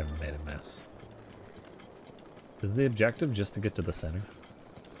 I've made a mess. Is the objective just to get to the center?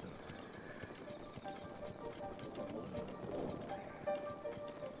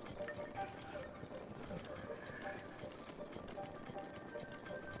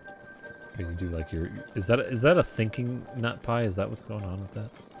 Or you do like your... Is that a thinking nut pie? Is that what's going on with that?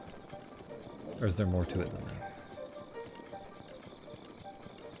 Or is there more to it than that?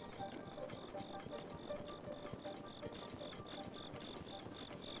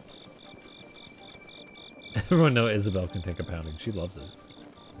 Everyone know Isabel can take a pounding. She loves it.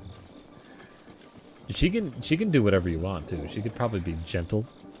 She can do whatever you want too. She could probably be gentle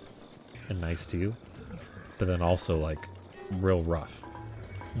and nice to you, but then also like real rough,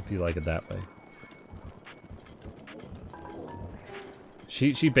 if you like it that way.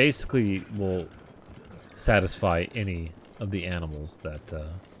 She basically will satisfy any of the animals that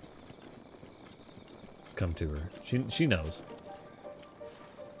come to her. She knows.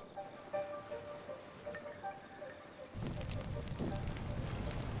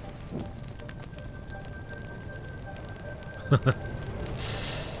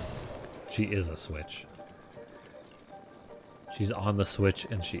 She is a switch. She's on the switch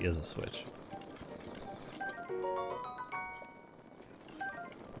and she is a switch.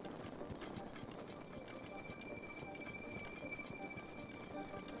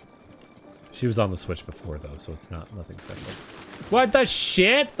 She was on the switch before though, so it's nothing special. What the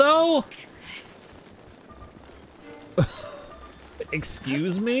shit though?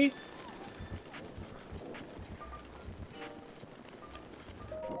 Excuse me?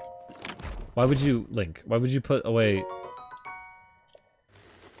 Why would you, Link? Why would you put away...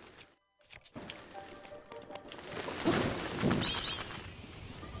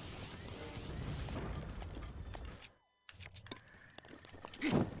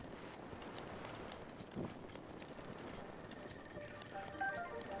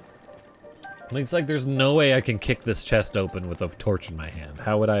 Link's like, there's no way I can kick this chest open with a torch in my hand.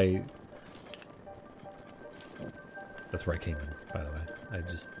 How would I... That's where I came in, by the way. I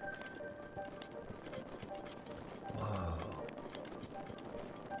just... Whoa.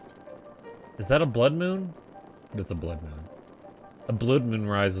 Is that a blood moon? That's a blood moon. A blood moon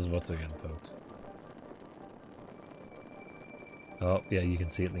rises once again, folks. Oh, yeah, you can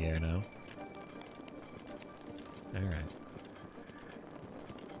see it in the air now. Alright.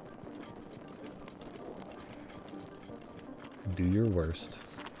 Do your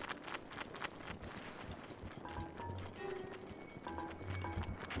worst.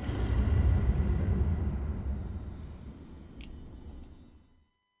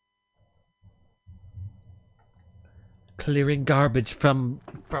 Clearing garbage from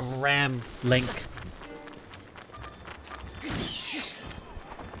Ram Link.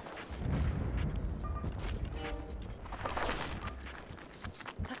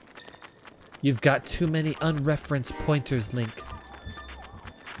 You've got too many unreferenced pointers, Link.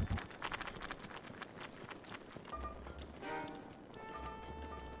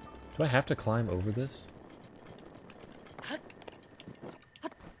 Do I have to climb over this?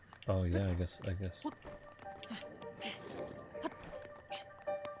 Oh yeah, I guess.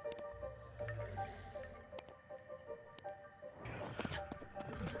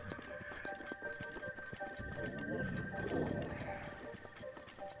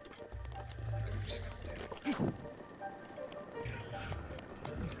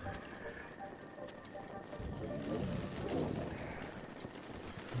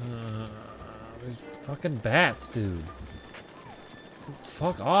 There's fucking bats, dude.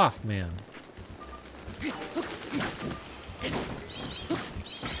 Fuck off, man.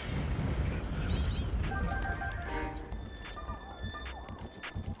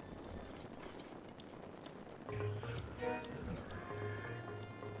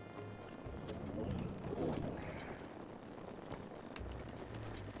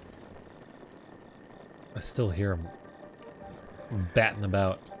 I still hear him batting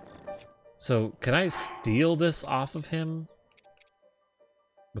about. So, can I steal this off of him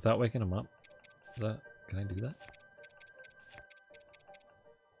without waking him up? Can I do that?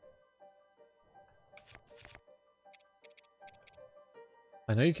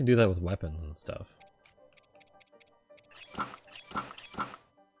 I know you can do that with weapons and stuff.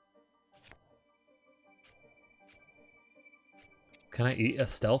 Can I eat a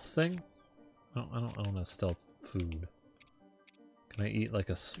stealth thing? I don't own a stealth food. Can I eat like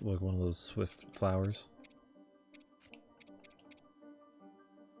one of those swift flowers?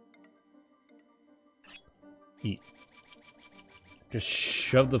 Eat. Just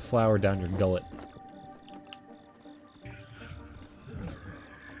shove the flower down your gullet.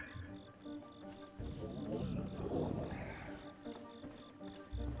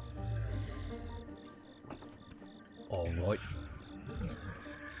 All right.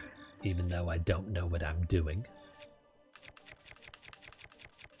 Even though I don't know what I'm doing.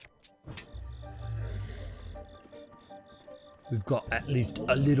 We've got at least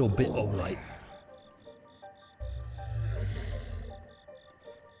a little bit all right.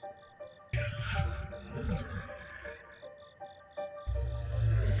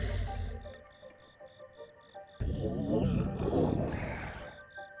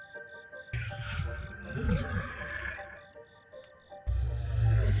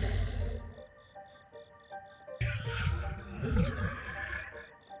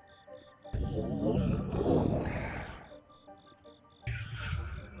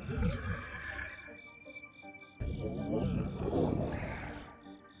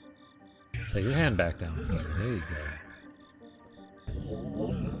 So your hand back down. There you go.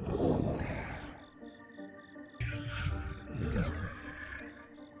 There we go.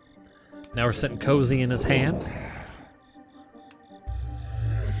 Now we're sitting cozy in his hand.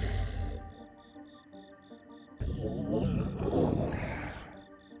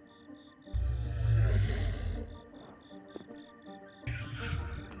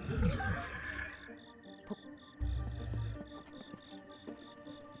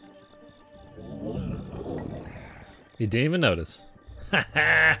 You didn't even notice.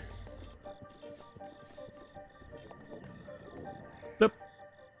 Nope.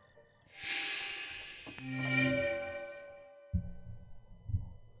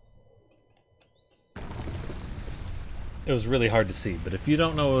 It was really hard to see, but if you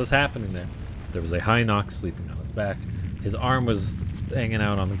don't know what was happening there was a Hinox sleeping on his back. His arm was hanging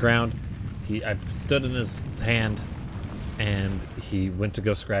out on the ground. I stood in his hand, and he went to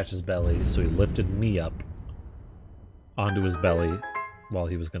go scratch his belly, so he lifted me up onto his belly while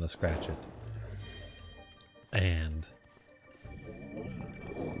he was going to scratch it. And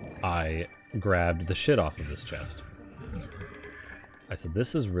I grabbed the shit off of his chest. I said,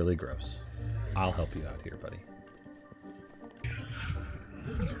 "This is really gross. I'll help you out here, buddy."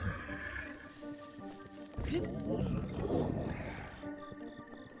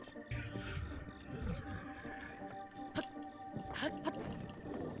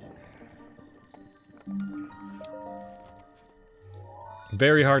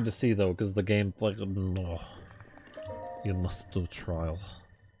 very hard to see though, because the game like no. You must do trial.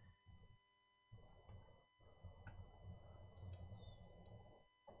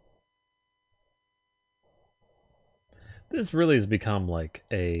 This really has become like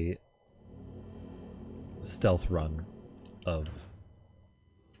a stealth run of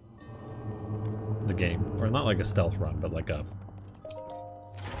the game. Or not like a stealth run, but like a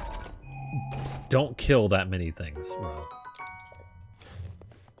don't kill that many things. Well,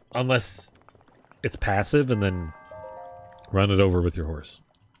 unless it's passive and then run it over with your horse.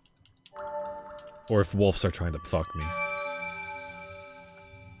 Or if wolves are trying to fuck me.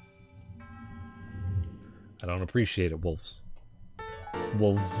 I don't appreciate it, wolves.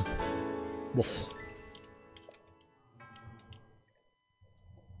 Wolves. Wolves.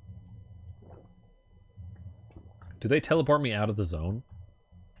 Do they teleport me out of the zone?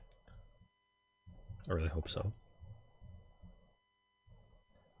 I really hope so.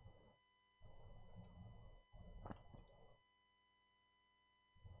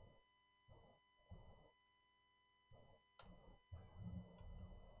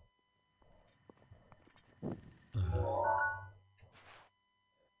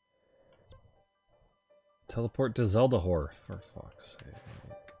 Teleport to Zelda Whore, for fuck's sake.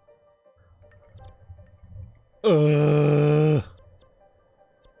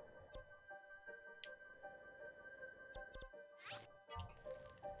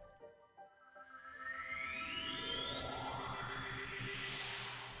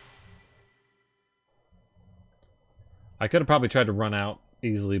 I could have probably tried to run out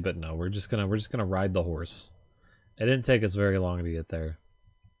easily, but no, we're just gonna ride the horse. It didn't take us very long to get there.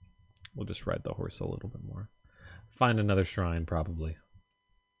 We'll just ride the horse a little bit more. Find another shrine, probably.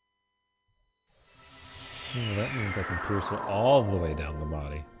 Oh, that means I can pierce it all the way down the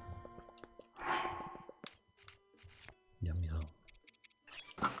body. Yum yum.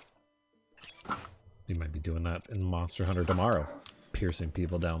 We might be doing that in Monster Hunter tomorrow. Piercing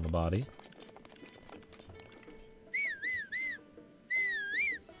people down the body.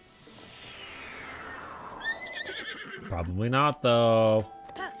 Probably not, though.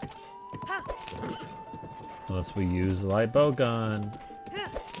 Unless we use the light bow gun.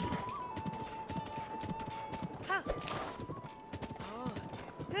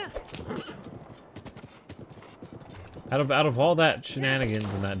 Out of all that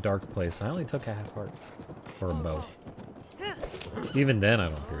shenanigans in that dark place, I only took a half heart. Or a bow. Even then, I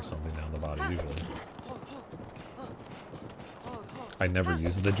don't pierce something down the body, usually. I never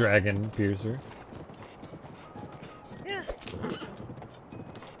use the dragon piercer.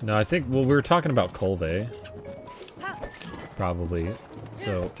 No, I think, well, we were talking about Colve. Probably.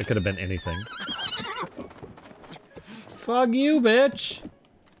 So, it could have been anything. Fuck you, bitch!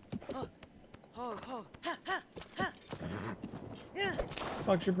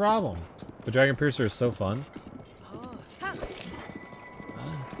 Fuck's your problem? The Dragon Piercer is so fun.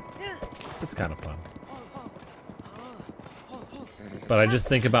 It's kind of fun. But I just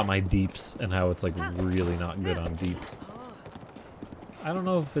think about my deeps and how it's like really not good on deeps. I don't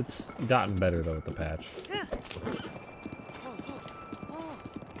know if it's gotten better though with the patch.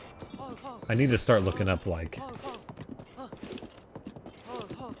 I need to start looking up like...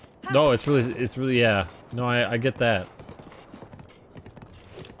 No, it's really, yeah. No, I get that.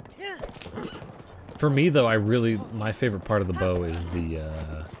 For me though, my favorite part of the bow is the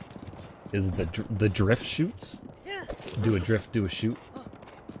drift shoots. Do a drift, do a shoot.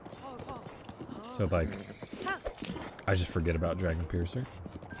 So like, I just forget about Dragon Piercer.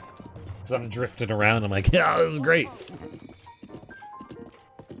 Because I'm drifting around, I'm like, yeah, this is great.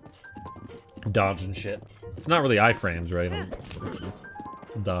 Dodging shit. It's not really iframes, right? It's just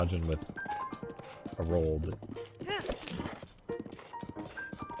dodging with a roll. But...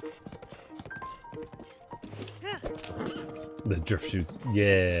 The drift shoots.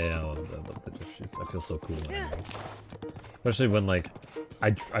 Yeah, I love the drift shoots. I feel so cool. Especially when, like,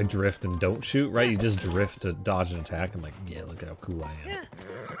 I drift and don't shoot, right? You just drift to dodge and attack. I'm like, yeah, look at how cool I am.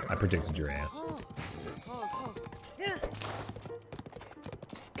 I predicted your ass.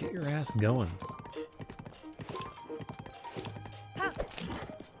 Just get your ass going.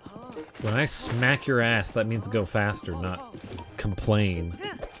 When I smack your ass, that means go faster, not complain.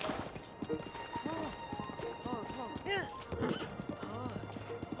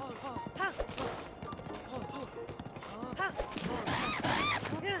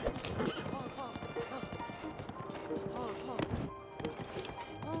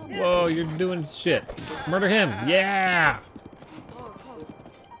 Whoa, you're doing shit. Murder him, yeah!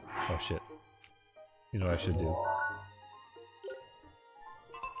 Oh shit. You know what I should do?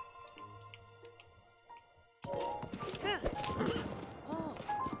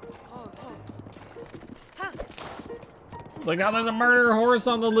 Look out, there's a murder horse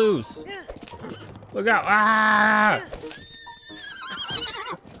on the loose. Look out. Ah!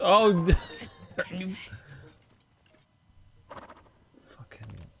 Oh. You fucking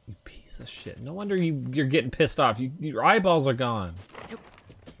you piece of shit. No wonder you're getting pissed off. Your eyeballs are gone.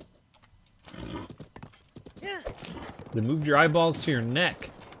 They moved your eyeballs to your neck.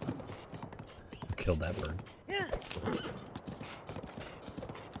 Killed that bird.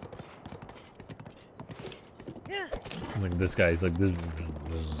 Like this guy's like, this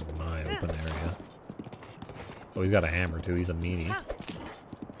is my open area. Oh, he's got a hammer too. He's a meanie.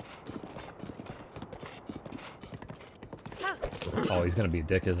 Oh, he's gonna be a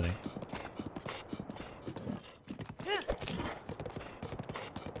dick, isn't he?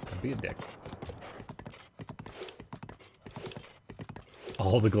 Be a dick.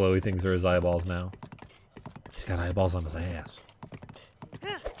 All the glowy things are his eyeballs now. He's got eyeballs on his ass.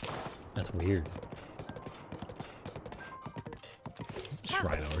 That's weird. There's a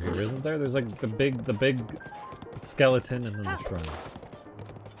shrine over here, isn't there? There's like the big skeleton and then the shrine.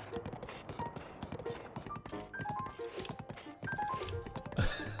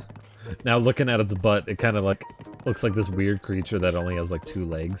 Now looking at its butt, it kind of like looks like this weird creature that only has like 2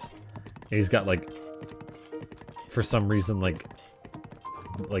 legs. And he's got like, for some reason, like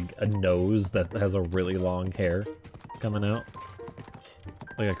a nose that has a really long hair coming out.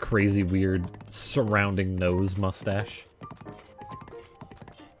 Like a crazy weird surrounding nose mustache.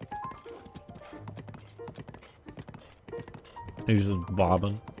 He's just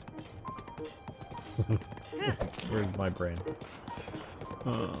bobbing. Where's my brain?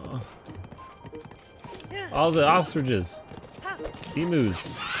 All the ostriches. Emus.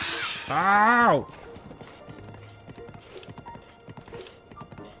 Ow!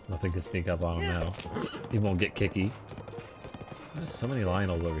 Nothing can sneak up on him now. He won't get kicky. There's so many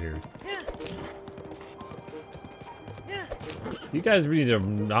Lionels over here. You guys need to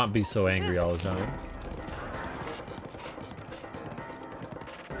not be so angry all the time.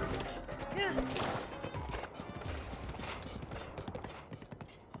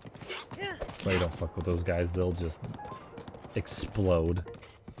 That's why you don't fuck with those guys, they'll just explode.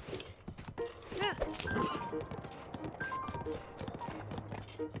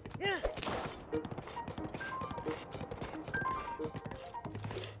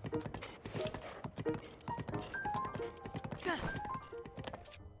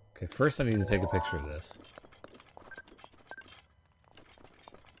 Okay, first I need to take a picture of this.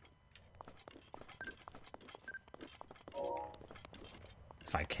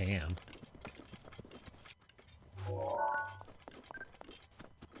 If I can.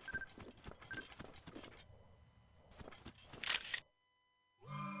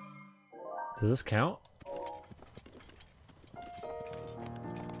 Does this count?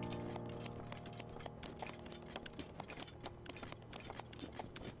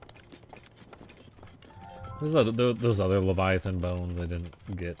 Those other Leviathan bones I didn't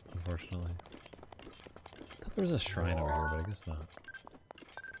get, unfortunately. I thought there was a shrine over here, but I guess not.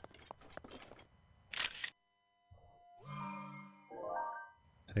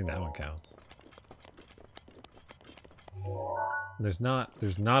 I think that one counts. There's not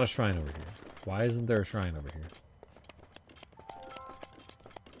a shrine over here. Why isn't there a shrine over here?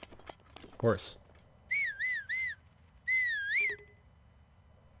 Horse.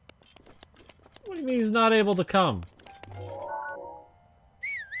 What do you mean he's not able to come?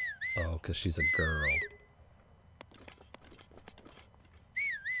 Oh, because she's a girl.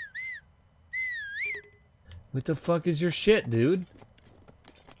 What the fuck is your shit, dude?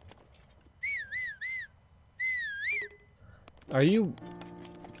 Are you...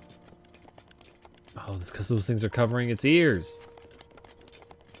 Oh, it's because those things are covering its ears.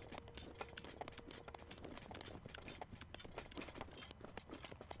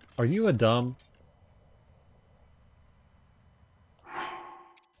 Are you a dumb?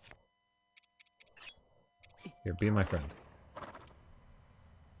 Here, be my friend.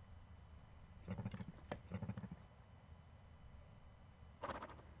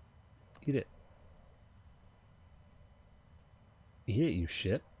 Eat it. Eat it, you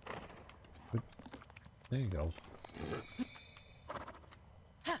shit. There you go.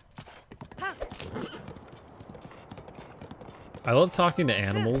 I love talking to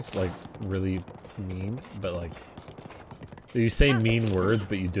animals, like, really mean, but like, you say mean words,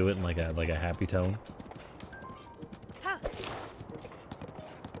 but you do it in like a happy tone.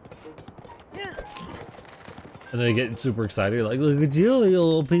 And they get super excited, like, look at you, you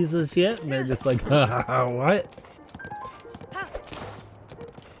little piece of shit, and they're just like, what?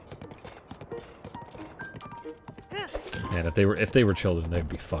 Man, if they were children, they'd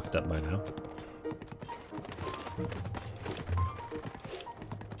be fucked up by now.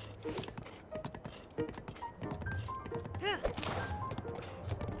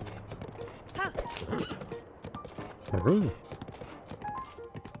 Ooh.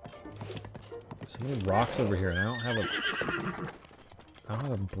 So many rocks over here, and I don't have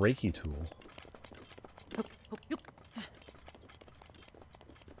a breaky tool.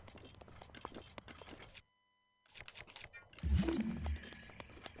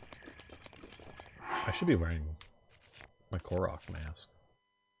 I should be wearing my Korok mask,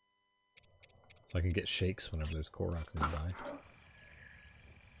 so I can get shakes whenever there's Korok nearby.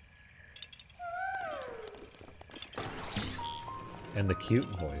 And the cute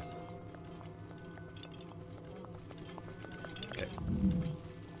voice. Okay.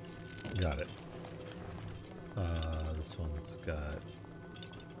 Got it. This one's got...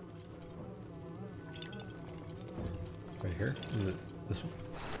 Right here? Is it this one?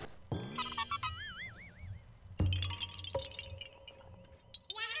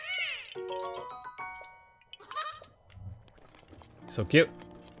 So cute.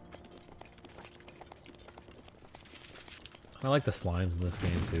 I like the slimes in this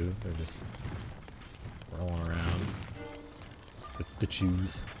game too. They're just rolling around. The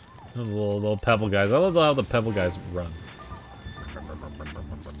chews. The little pebble guys. I love how the pebble guys run.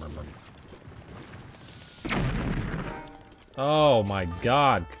 Oh my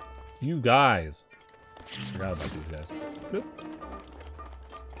god. You guys. Forgot about these guys. Boop.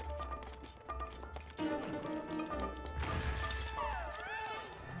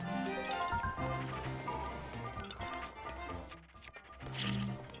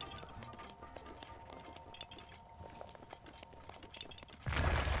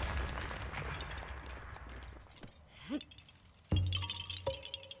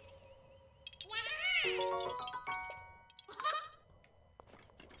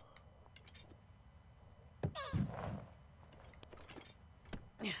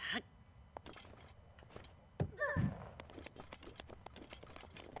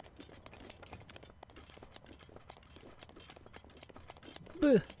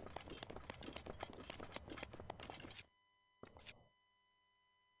 Bleh.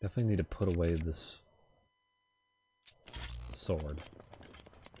 Definitely need to put away this sword.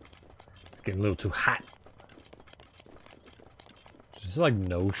 It's getting a little too hot. There's like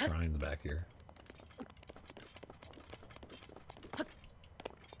no shrines back here.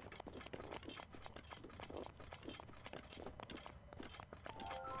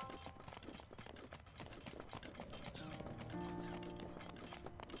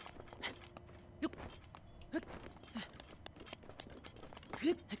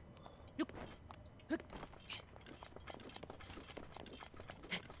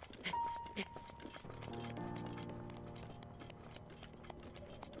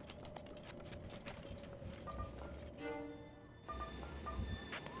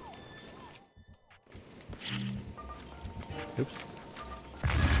 Oops.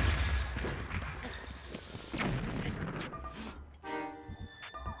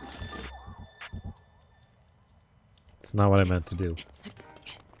 It's not what I meant to do.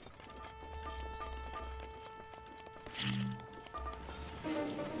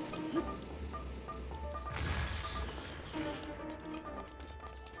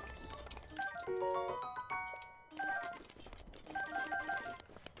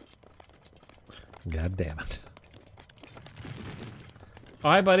 God damn it. Oh,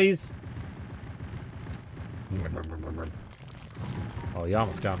 hi, buddies. Oh, you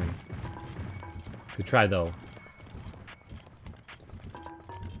almost got me. Good try, though.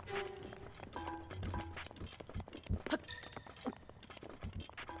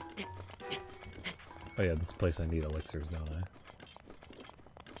 Oh yeah, this place I need elixirs, don't I?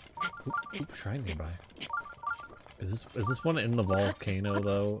 Oop, shrine nearby. Is this one in the volcano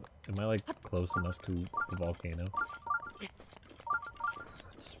though? Am I like close enough to the volcano?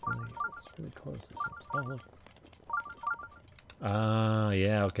 It's really close. It seems. Oh look.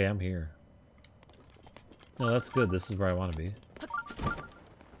 Yeah. Okay, I'm here. No, that's good. This is where I want to be.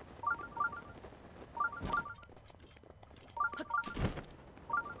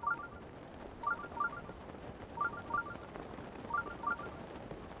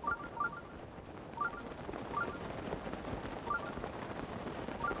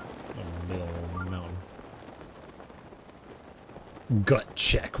 Gut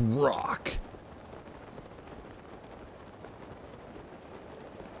check rock.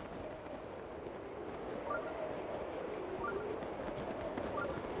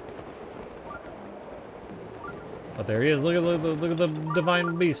 Oh, there he is. Look at the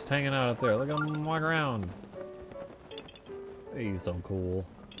divine beast hanging out up there. Look at him walk around. He's so cool.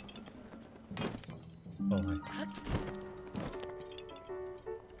 Oh my.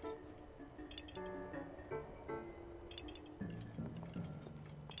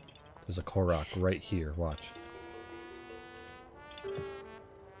 There's a Korok right here. Watch.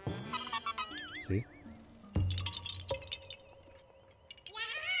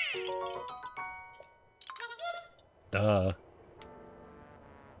 Duh.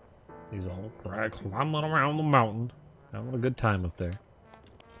 He's all climbing around the mountain. Having a good time up there.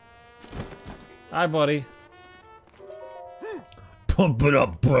 Hi, buddy. Pump it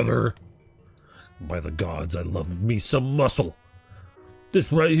up, brother. By the gods, I love me some muscle.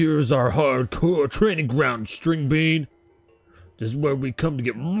 This right here is our hardcore training ground, String Bean. This is where we come to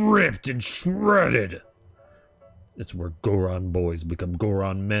get ripped and shredded. It's where Goron boys become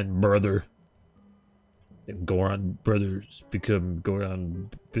Goron men, brother. And Goron brothers become Goron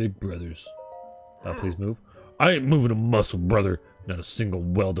big brothers. Please move. I ain't moving a muscle, brother. Not a single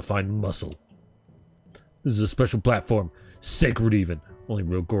well-defined muscle. This is a special platform. Sacred even. Only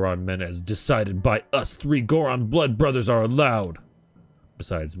real Goron men as decided by us 3 Goron blood brothers are allowed.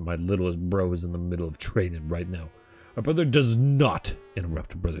 Besides, my littlest bro is in the middle of training right now. Our brother does not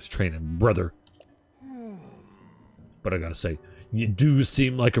interrupt a brother's training, brother. But I gotta say, you do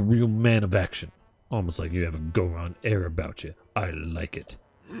seem like a real man of action. Almost like you have a Goron air about you. I like it.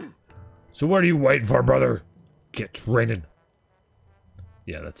 So what are you waiting for, brother? Get training.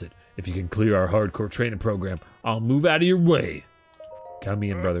 Yeah, that's it. If you can clear our hardcore training program, I'll move out of your way. Count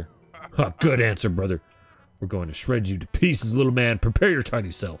me in, brother. Huh, good answer, brother. We're going to shred you to pieces, little man. Prepare your tiny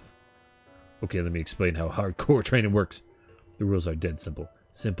self. Okay, let me explain how hardcore training works. The rules are dead simple.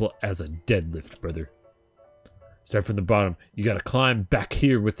 Simple as a deadlift, brother. Start from the bottom. You gotta climb back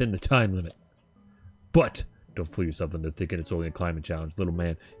here within the time limit. But don't fool yourself into thinking it's only a climbing challenge, little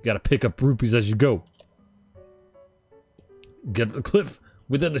man. You gotta pick up rupees as you go. Get up the cliff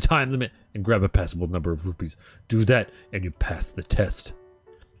within the time limit and grab a passable number of rupees. Do that and you pass the test.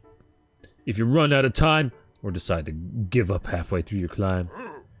 If you run out of time or decide to give up halfway through your climb,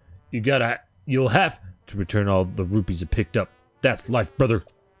 you'll have to return all the rupees you picked up. That's life, brother.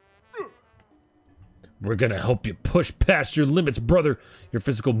 We're gonna help you push past your limits, brother. Your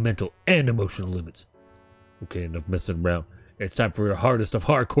physical, mental, and emotional limits. Okay, enough messing around. It's time for your hardest of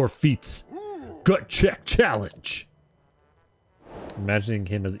hardcore feats. Gut check challenge. Imagining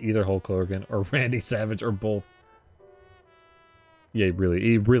him as either Hulk Hogan or Randy Savage or both. Yeah,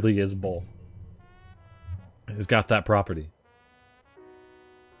 he really is both. He's got that property.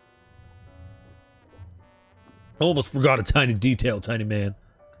 Almost forgot a tiny detail, tiny man.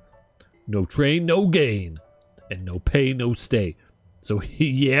 No train, no gain. And no pay, no stay. So,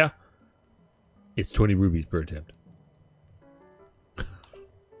 yeah, it's 20 rupees per attempt.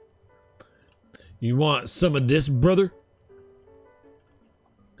 You want some of this, brother?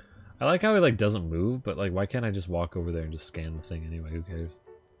 I like how he, like, doesn't move, but, like, why can't I just walk over there and just scan the thing anyway? Who cares?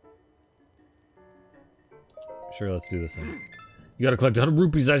 Sure, let's do this thing. You gotta collect 100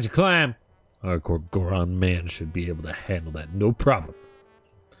 rupees as you climb. Hardcore Goron man should be able to handle that, no problem.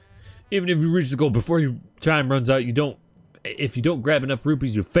 Even if you reach the goal before your time runs out, if you don't grab enough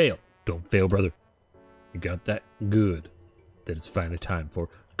rupees, you fail. Don't fail, brother. You got that? Good. Then it's finally time for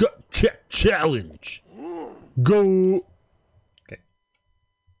Gut Check Challenge. Go! Okay.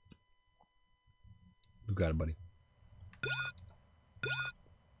 You got it, buddy.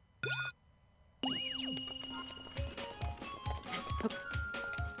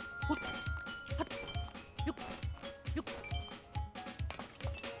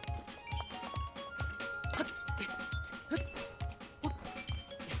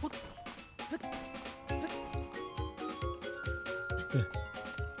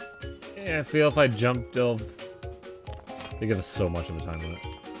 Yeah, I feel if I jumped, they give us so much of a time limit.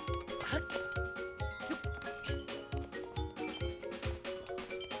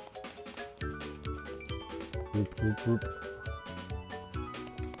 Whoop, whoop, whoop.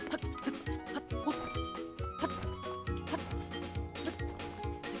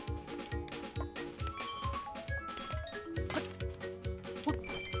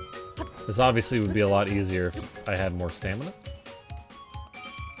 This obviously would be a lot easier if I had more stamina.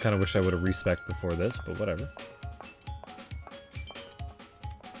 Kind of wish I would have respec before this, but whatever.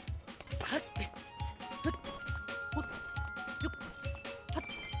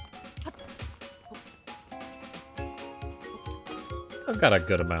 I've got a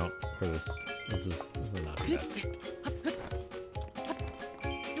good amount for this. This is not bad.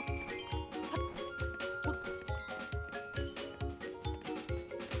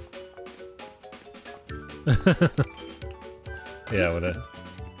 Yeah, with it.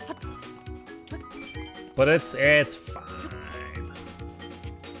 But it's fine.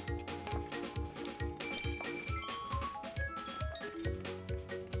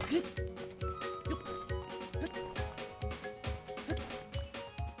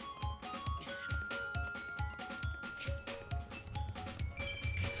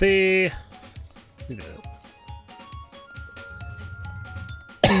 See, we did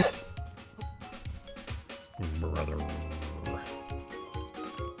it.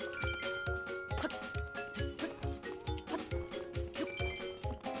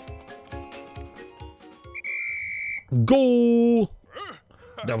 Goal!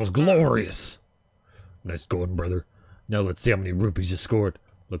 That was glorious. Nice going, brother. Now let's see how many rupees you scored.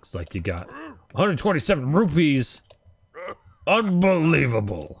 Looks like you got 127 rupees.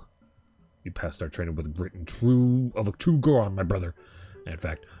 Unbelievable. You passed our training with grit and a true Goron, my brother. In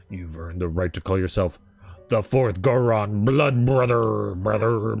fact, you've earned the right to call yourself the fourth Goron blood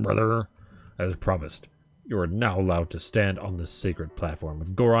brother. As promised, you are now allowed to stand on the sacred platform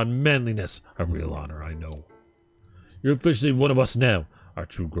of Goron manliness. A real honor, I know. You're officially one of us now, our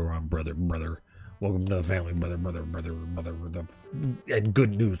true Goron brother. Welcome to the family, brother. And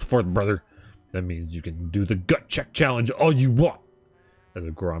good news, fourth brother. That means you can do the gut check challenge all you want. As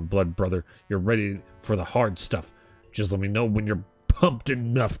a Goron blood brother, you're ready for the hard stuff. Just let me know when you're pumped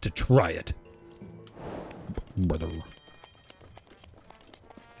enough to try it. Brother.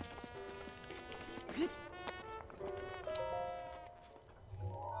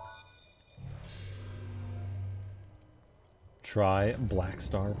 Try Black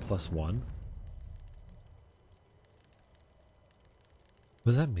Star +1. What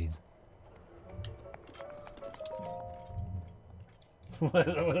does that mean? What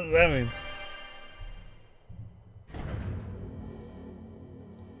does that mean?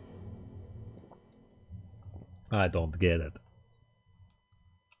 I don't get it.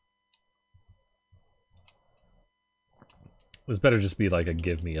 This better just be like a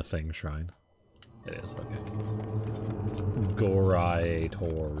give me a thing shrine. It is, okay.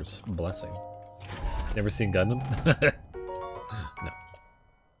 Gorator's Blessing. Never seen Gundam? No.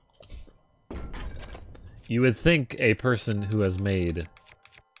 You would think a person who has made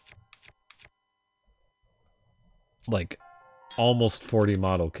like almost 40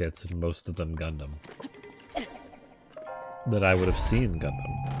 model kits and most of them Gundam that I would have seen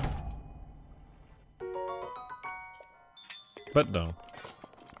Gundam. But no.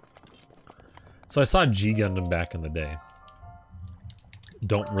 So I saw G Gundam back in the day.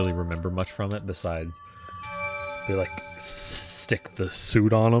 Don't really remember much from it besides they like stick the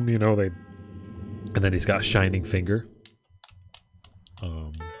suit on him, you know, and then he's got shining finger.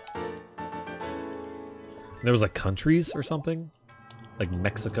 There was like countries or something. Like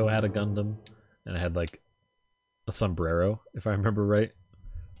Mexico had a Gundam and it had like a sombrero, if I remember right.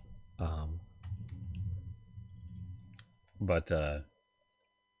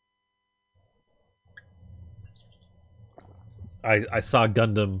 I saw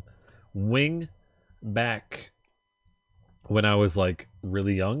Gundam Wing back when I was like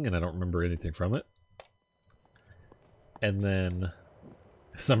really young and I don't remember anything from it. And then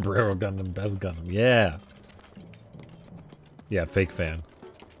Sombrero Gundam, Best Gundam, yeah. Yeah, fake fan.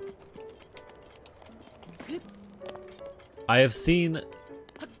 I have seen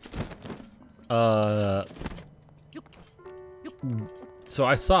so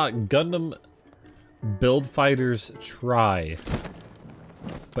I saw Gundam Build Fighters try,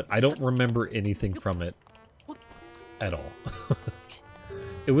 but I don't remember anything from it at all.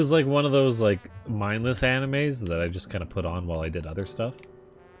 It was like one of those like mindless animes that I just kind of put on while I did other stuff.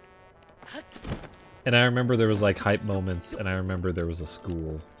 And I remember there was like hype moments, and I remember there was a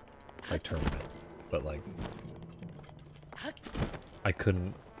school like tournament, but like I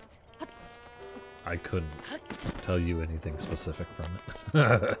couldn't tell you anything specific from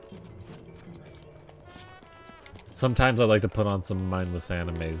it. Sometimes I like to put on some mindless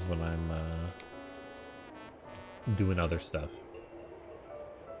animes when I'm doing other stuff.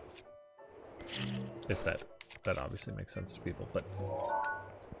 If that obviously makes sense to people, but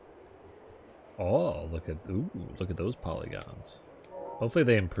oh, look at those polygons. Hopefully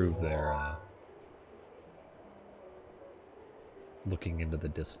they improve their looking into the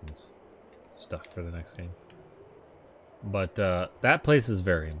distance stuff for the next game. But that place is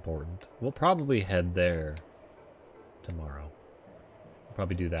very important. We'll probably head there tomorrow. We'll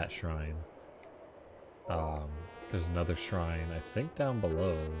probably do that shrine. There's another shrine, I think, down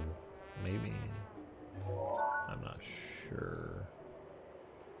below. Maybe. I'm not sure.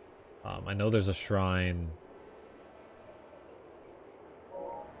 I know there's a shrine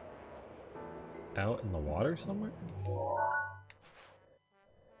out in the water somewhere.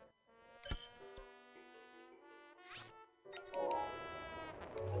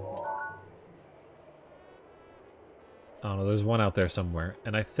 I don't know, there's one out there somewhere,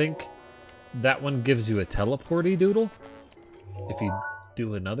 and I think that one gives you a teleporty doodle if you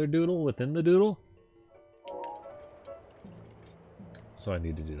do another doodle within the doodle. So I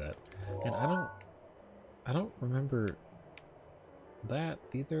need to do that. And I don't remember that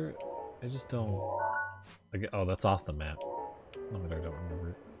either. I just don't. Oh, that's off the map. No, I don't remember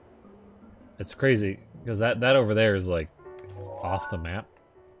it. It's crazy because that over there is like off the map.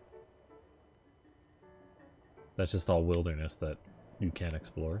 That's just all wilderness that you can't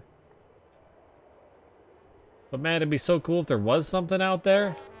explore. But man, it'd be so cool if there was something out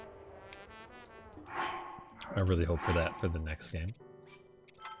there. I really hope for that for the next game.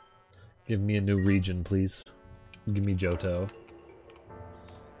 Give me a new region, please. Give me Johto.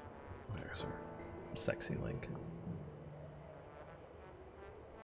 There's our sexy Link.